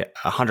conflict, I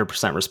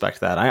 100%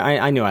 respect that.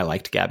 I knew I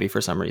liked Gabby for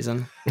some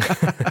reason.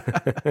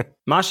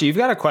 Mashi, you've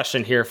got a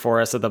question here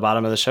for us at the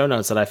bottom of the show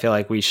notes that I feel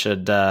like we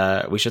should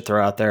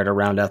throw out there to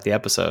round out the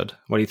episode.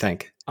 What do you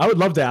think? I would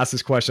love to ask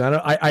this question.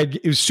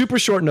 It was super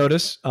short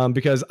notice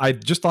because I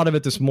just thought of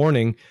it this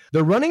morning.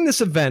 They're running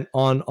this event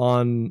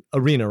on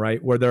Arena,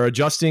 right, where they're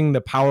adjusting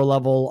the power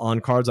level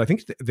on cards. I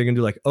think they're going to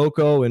do like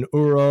Oko and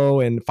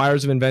Uro and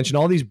Fires of Invention,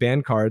 all these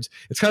banned cards.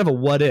 It's kind of a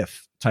what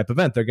if type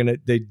event. They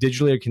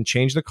digitally can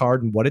change the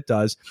card and what it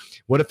does.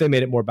 What if they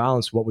made it more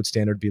balanced? What would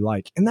standard be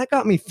like? And that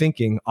got me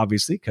thinking,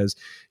 obviously, because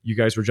you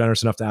guys were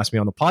generous enough to ask me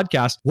on the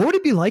podcast, what would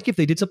it be like if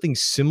they did something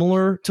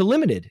similar to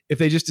Limited? If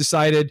they just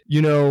decided,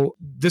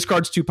 this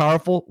card's too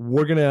powerful,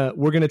 we're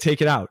gonna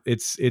take it out.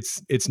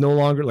 It's no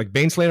longer like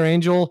Baneslayer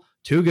Angel,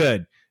 too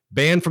good,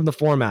 banned from the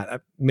format.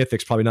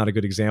 Mythic's probably not a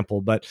good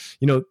example, but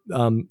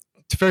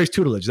Teferi's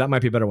Tutelage, that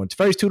might be a better one.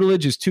 Teferi's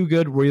Tutelage is too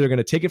good. We're either going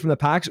to take it from the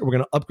packs or we're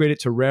going to upgrade it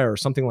to rare or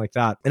something like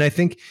that. And I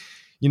think,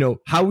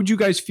 how would you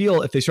guys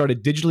feel if they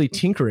started digitally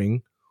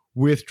tinkering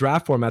with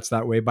draft formats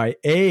that way by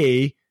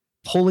A,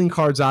 pulling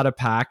cards out of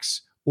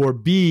packs, or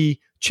B,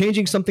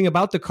 changing something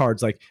about the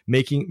cards, like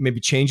maybe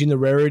changing the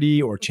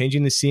rarity or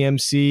changing the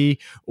CMC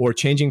or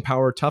changing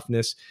power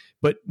toughness,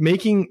 but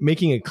making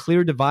a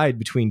clear divide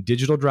between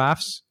digital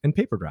drafts and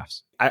paper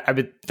drafts. I've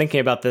been thinking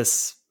about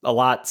this a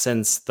lot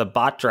since the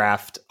bot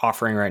draft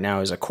offering right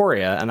now is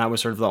Ikoria, and that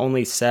was sort of the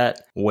only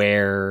set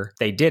where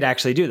they did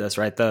actually do this,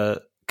 right?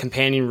 The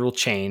companion rule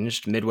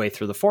changed midway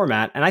through the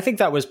format, and I think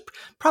that was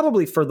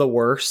probably for the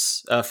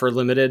worse for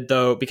Limited,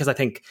 though, because I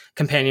think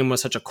companion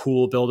was such a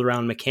cool build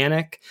around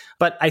mechanic,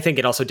 but I think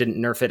it also didn't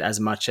nerf it as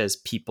much as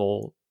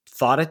people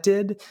thought it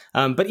did.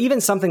 But even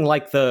something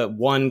like the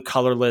one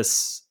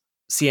colorless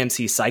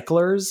CMC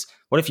cyclers,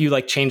 what if you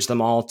like change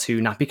them all to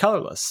not be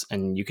colorless,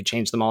 and you could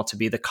change them all to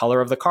be the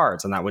color of the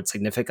cards, and that would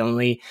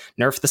significantly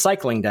nerf the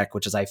cycling deck,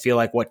 which is, I feel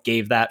like, what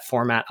gave that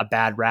format a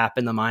bad rap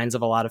in the minds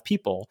of a lot of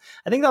people.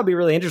 I think that would be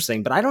really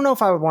interesting, but I don't know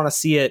if I would want to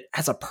see it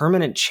as a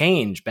permanent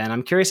change, Ben.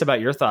 I'm curious about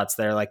your thoughts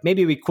there. Like,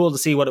 maybe it'd be cool to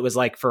see what it was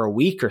like for a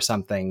week or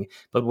something,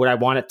 but would I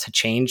want it to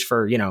change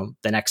for, the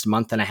next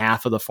month and a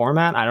half of the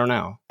format? I don't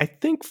know. I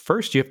think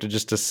first you have to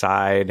just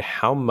decide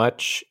how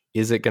much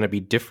is it going to be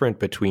different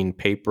between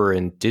paper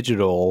and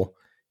digital,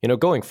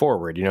 going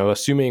forward,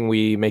 assuming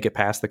we make it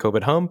past the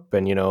COVID hump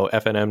and,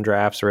 FNM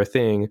drafts are a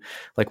thing,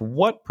 like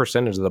what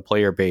percentage of the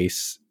player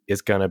base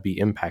is going to be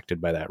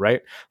impacted by that,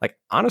 right? Like,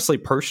 honestly,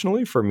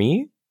 personally, for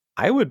me,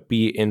 I would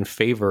be in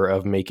favor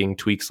of making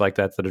tweaks like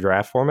that to the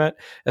draft format,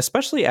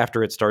 especially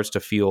after it starts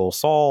to feel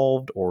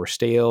solved or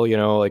stale.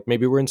 Like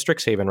maybe we're in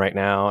Strixhaven right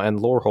now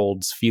and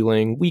Lorehold's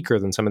feeling weaker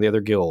than some of the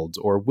other guilds,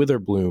 or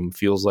Witherbloom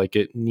feels like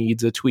it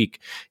needs a tweak,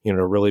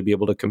 to really be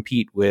able to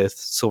compete with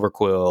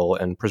Silverquill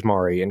and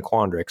Prismari and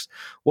Quandrix.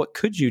 What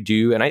could you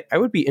do? And I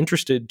would be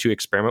interested to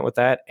experiment with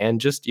that and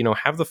just,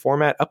 have the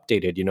format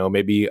updated,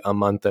 maybe a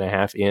month and a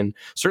half in.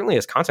 Certainly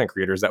as content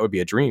creators, that would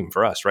be a dream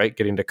for us, right?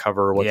 Getting to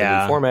cover what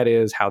the new format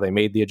is, how they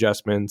made the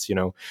adjustments,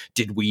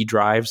 did we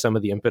drive some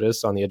of the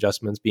impetus on the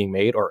adjustments being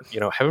made, or,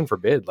 heaven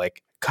forbid,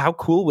 like how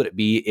cool would it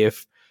be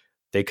if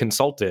they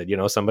consulted,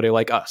 somebody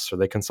like us, or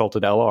they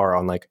consulted LR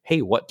on like,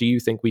 hey, what do you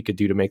think we could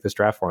do to make this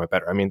draft format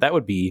better? I mean, that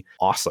would be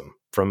awesome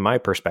from my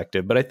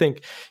perspective, but I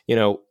think,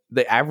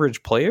 the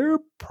average player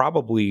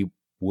probably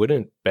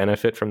wouldn't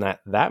benefit from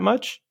that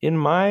much, in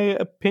my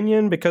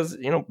opinion, because,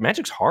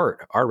 Magic's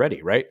hard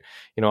already, right?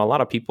 A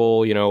lot of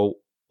people,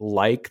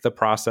 like the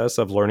process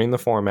of learning the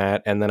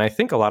format. And then I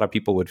think a lot of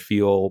people would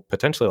feel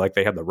potentially like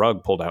they had the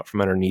rug pulled out from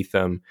underneath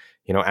them,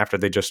 after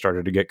they just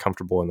started to get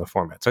comfortable in the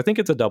format. So I think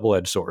it's a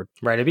double-edged sword.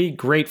 Right. It'd be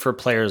great for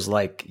players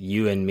like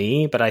you and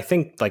me, but I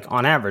think like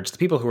on average, the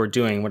people who are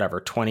doing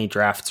 20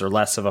 drafts or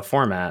less of a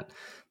format,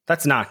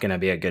 that's not going to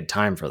be a good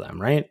time for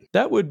them, right?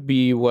 That would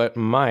be what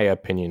my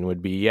opinion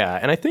would be, yeah.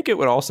 And I think it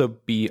would also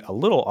be a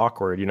little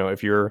awkward,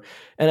 if you're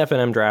an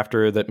FNM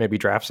drafter that maybe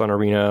drafts on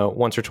Arena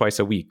once or twice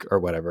a week or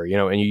whatever,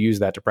 and you use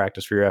that to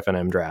practice for your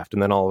FNM draft,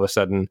 and then all of a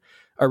sudden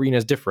Arena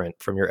is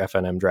different from your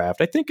FNM draft.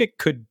 I think it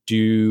could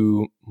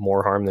do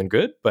more harm than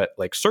good, but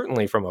like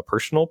certainly from a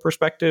personal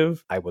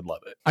perspective, I would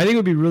love it. I think it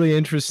would be really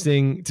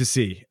interesting to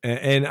see.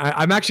 And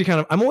I'm actually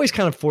I'm always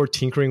kind of for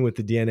tinkering with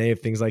the DNA of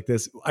things like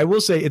this. I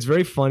will say it's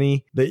very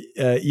funny that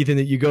Ethan,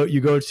 that you go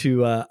to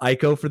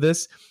ICO for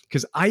this,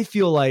 because I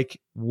feel like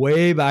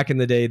way back in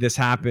the day, this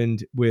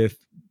happened with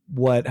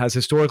what has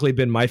historically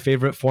been my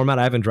favorite format.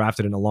 I haven't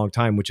drafted in a long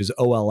time, which is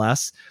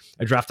OLS.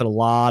 I drafted a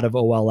lot of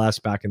OLS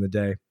back in the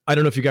day. I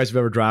don't know if you guys have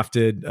ever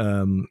drafted,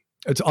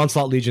 it's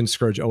Onslaught, Legion,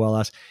 Scourge,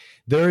 OLS.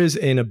 There is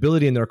an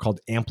ability in there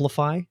called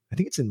Amplify. I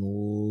think it's in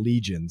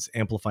Legions,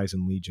 Amplifies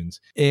in Legions.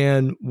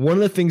 And one of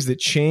the things that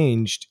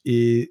changed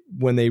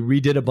when they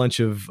redid a bunch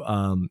of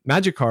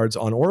Magic cards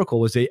on Oracle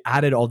was they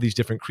added all these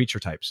different creature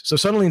types. So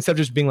suddenly, instead of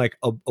just being like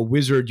a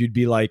wizard, you'd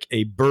be like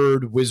a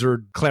bird,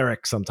 wizard,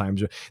 cleric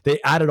sometimes. They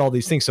added all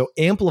these things. So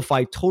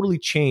Amplify totally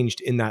changed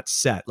in that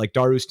set. Like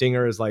Daru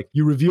Stinger is like,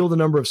 you reveal the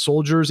number of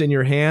soldiers in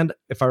your hand,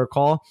 if I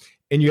recall,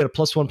 and you got a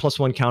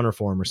 +1/+1 counter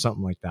for him or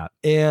something like that.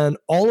 And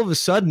all of a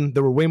sudden,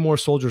 there were way more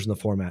soldiers in the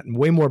format and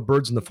way more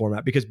birds in the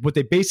format, because what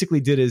they basically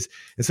did is,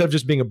 instead of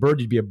just being a bird,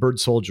 you'd be a bird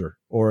soldier,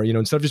 or,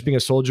 instead of just being a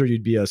soldier,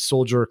 you'd be a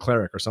soldier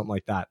cleric or something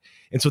like that.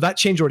 And so that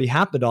change already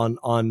happened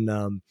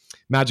on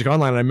Magic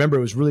Online. And I remember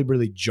it was really,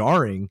 really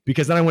jarring,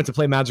 because then I went to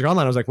play Magic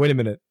Online. I was like, wait a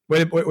minute.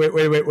 Wait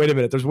a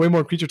minute. There's way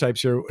more creature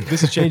types here.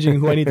 This is changing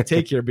who I need to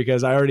take here,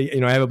 because I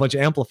already, I have a bunch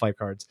of Amplify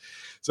cards.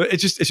 So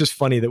it's just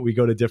funny that we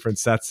go to different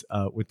sets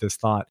with this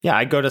thought. Yeah,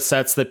 I go to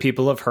sets that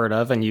people have heard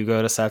of, and you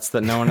go to sets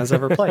that no one has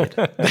ever played.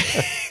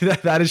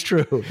 that is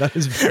true.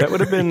 That would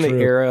have been the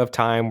era of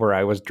time where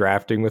I was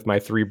drafting with my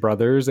 3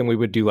 brothers, and we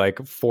would do like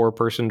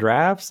 4-person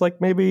drafts,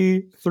 like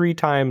maybe 3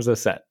 times a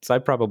set. So I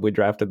probably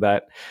drafted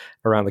that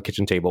around the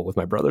kitchen table with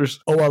my brothers.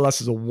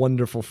 OLS is a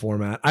wonderful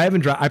format. I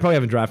probably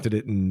haven't drafted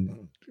it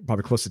in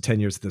probably close to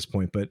 10 years at this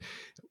point, but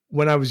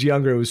when I was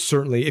younger, it was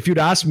certainly, if you'd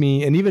ask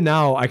me, and even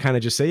now I kind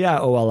of just say, yeah,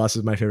 OLS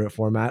is my favorite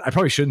format. I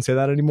probably shouldn't say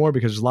that anymore,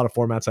 because there's a lot of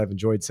formats I've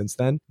enjoyed since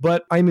then,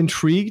 but I'm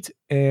intrigued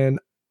and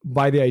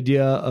by the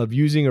idea of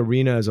using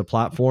Arena as a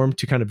platform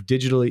to kind of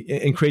digitally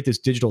and create this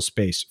digital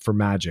space for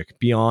Magic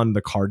beyond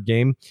the card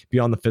game,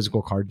 beyond the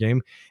physical card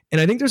game.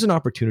 And I think there's an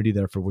opportunity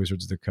there for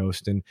Wizards of the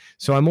Coast. And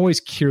so I'm always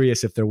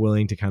curious if they're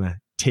willing to kind of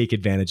take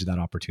advantage of that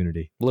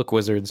opportunity. Look,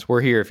 Wizards,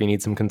 we're here if you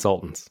need some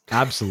consultants.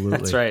 Absolutely.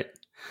 That's right.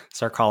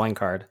 It's our calling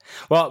card.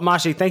 Well,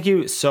 Mashi, thank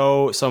you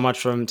so much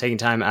for taking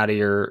time out of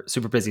your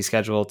super busy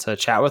schedule to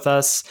chat with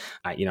us.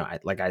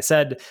 Like I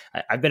said,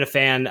 I've been a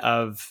fan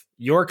of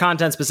your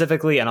content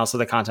specifically, and also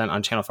the content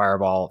on Channel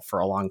Fireball for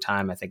a long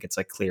time. I think it's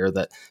clear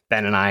that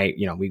Ben and I,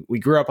 we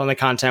grew up on the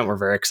content. We're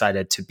very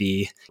excited to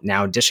be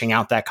now dishing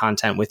out that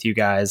content with you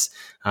guys.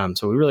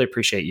 So we really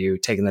appreciate you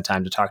taking the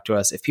time to talk to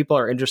us. If people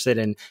are interested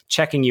in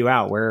checking you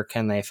out, where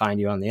can they find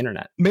you on the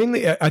internet?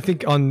 Mainly, I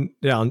think on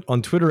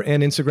Twitter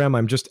and Instagram,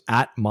 I'm just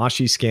at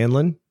Mashi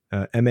Scanlan,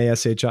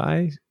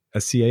 MASHI.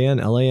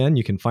 SCANLAN.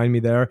 You can find me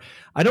there.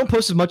 I don't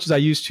post as much as I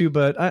used to,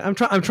 but I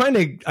keep trying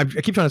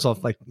to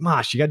myself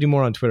Mosh, you got to do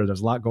more on Twitter.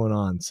 There's a lot going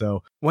on.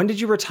 So when did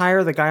you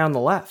retire the guy on the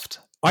left?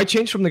 I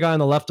changed from the guy on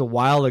the left a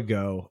while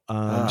ago,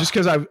 just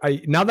because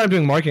I now that I'm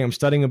doing marketing, I'm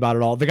studying about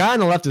it all. The guy on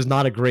the left is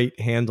not a great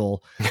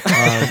handle,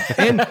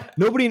 and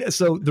nobody.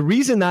 So the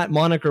reason that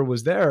moniker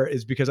was there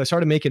is because I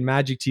started making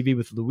Magic TV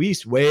with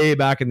Luis way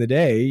back in the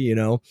day,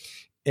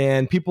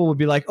 and people would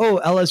be like,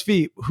 "Oh,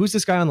 LSV, who's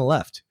this guy on the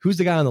left? Who's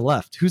the guy on the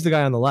left? Who's the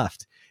guy on the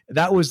left?"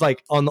 That was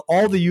on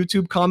all the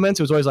YouTube comments.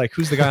 It was always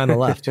who's the guy on the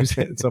left?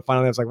 So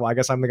finally I was well, I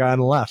guess I'm the guy on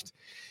the left.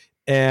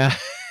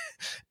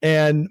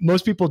 And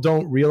most people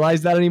don't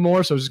realize that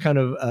anymore. So it's just kind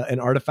of an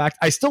artifact.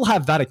 I still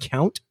have that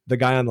account, the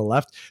guy on the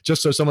left,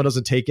 just so someone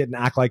doesn't take it and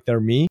act like they're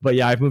me. But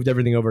yeah, I've moved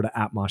everything over to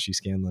 @Mashi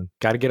Scanlan.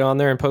 Got to get on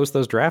there and post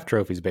those draft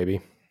trophies,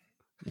 baby.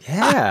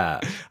 Yeah.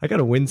 I got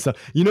to win some.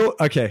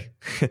 Okay.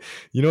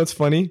 What's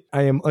funny?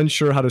 I am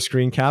unsure how to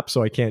screen cap,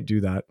 so I can't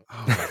do that.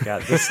 Oh my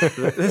God.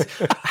 This,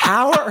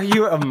 how are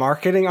you a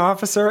marketing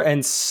officer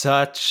and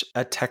such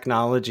a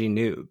technology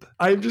noob?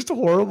 I'm just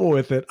horrible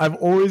with it. I've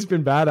always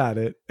been bad at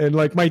it. And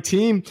my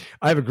team,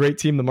 I have a great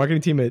team. The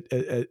marketing team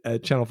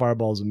at Channel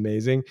Fireball is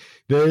amazing.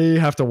 They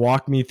have to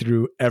walk me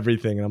through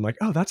everything. And I'm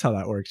oh, that's how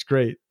that works.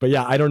 Great. But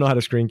yeah, I don't know how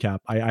to screen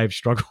cap. I've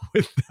struggled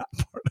with that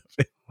part of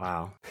it.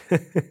 Wow.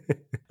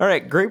 All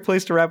right, great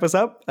place to wrap us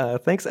up.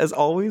 Thanks, as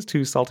always,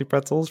 to Salty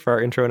Pretzels for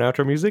our intro and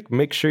outro music.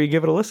 Make sure you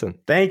give it a listen.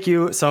 Thank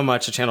you so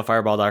much to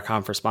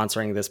channelfireball.com for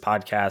sponsoring this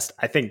podcast.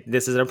 I think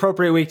this is an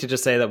appropriate week to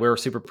just say that we're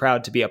super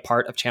proud to be a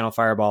part of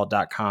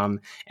channelfireball.com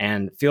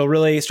and feel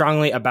really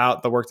strongly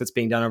about the work that's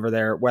being done over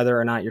there, whether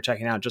or not you're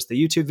checking out just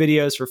the YouTube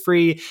videos for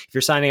free. If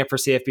you're signing up for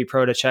CFB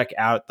Pro to check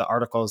out the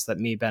articles that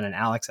me, Ben, and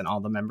Alex and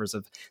all the members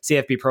of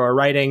CFB Pro are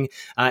writing,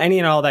 any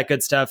and all that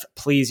good stuff,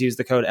 please use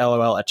the code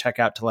LOL at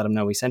checkout to let them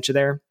know we sent you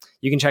there.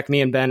 You can check me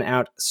and Ben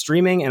out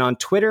streaming and on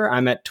Twitter.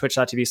 I'm at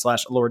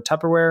twitch.tv/Lord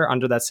Tupperware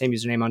under that same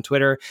username on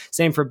Twitter.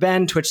 Same for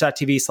Ben,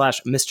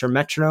 twitch.tv/Mr.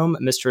 Metronome.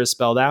 Mr. is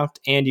spelled out.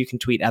 And you can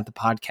tweet at the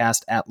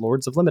podcast at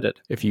Lords of Limited.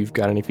 If you've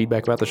got any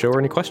feedback about the show or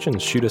any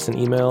questions, shoot us an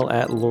email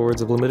at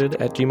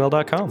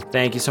lordsoflimited@gmail.com.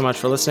 Thank you so much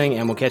for listening,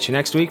 and we'll catch you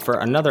next week for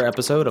another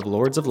episode of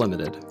Lords of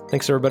Limited.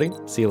 Thanks, everybody.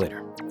 See you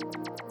later.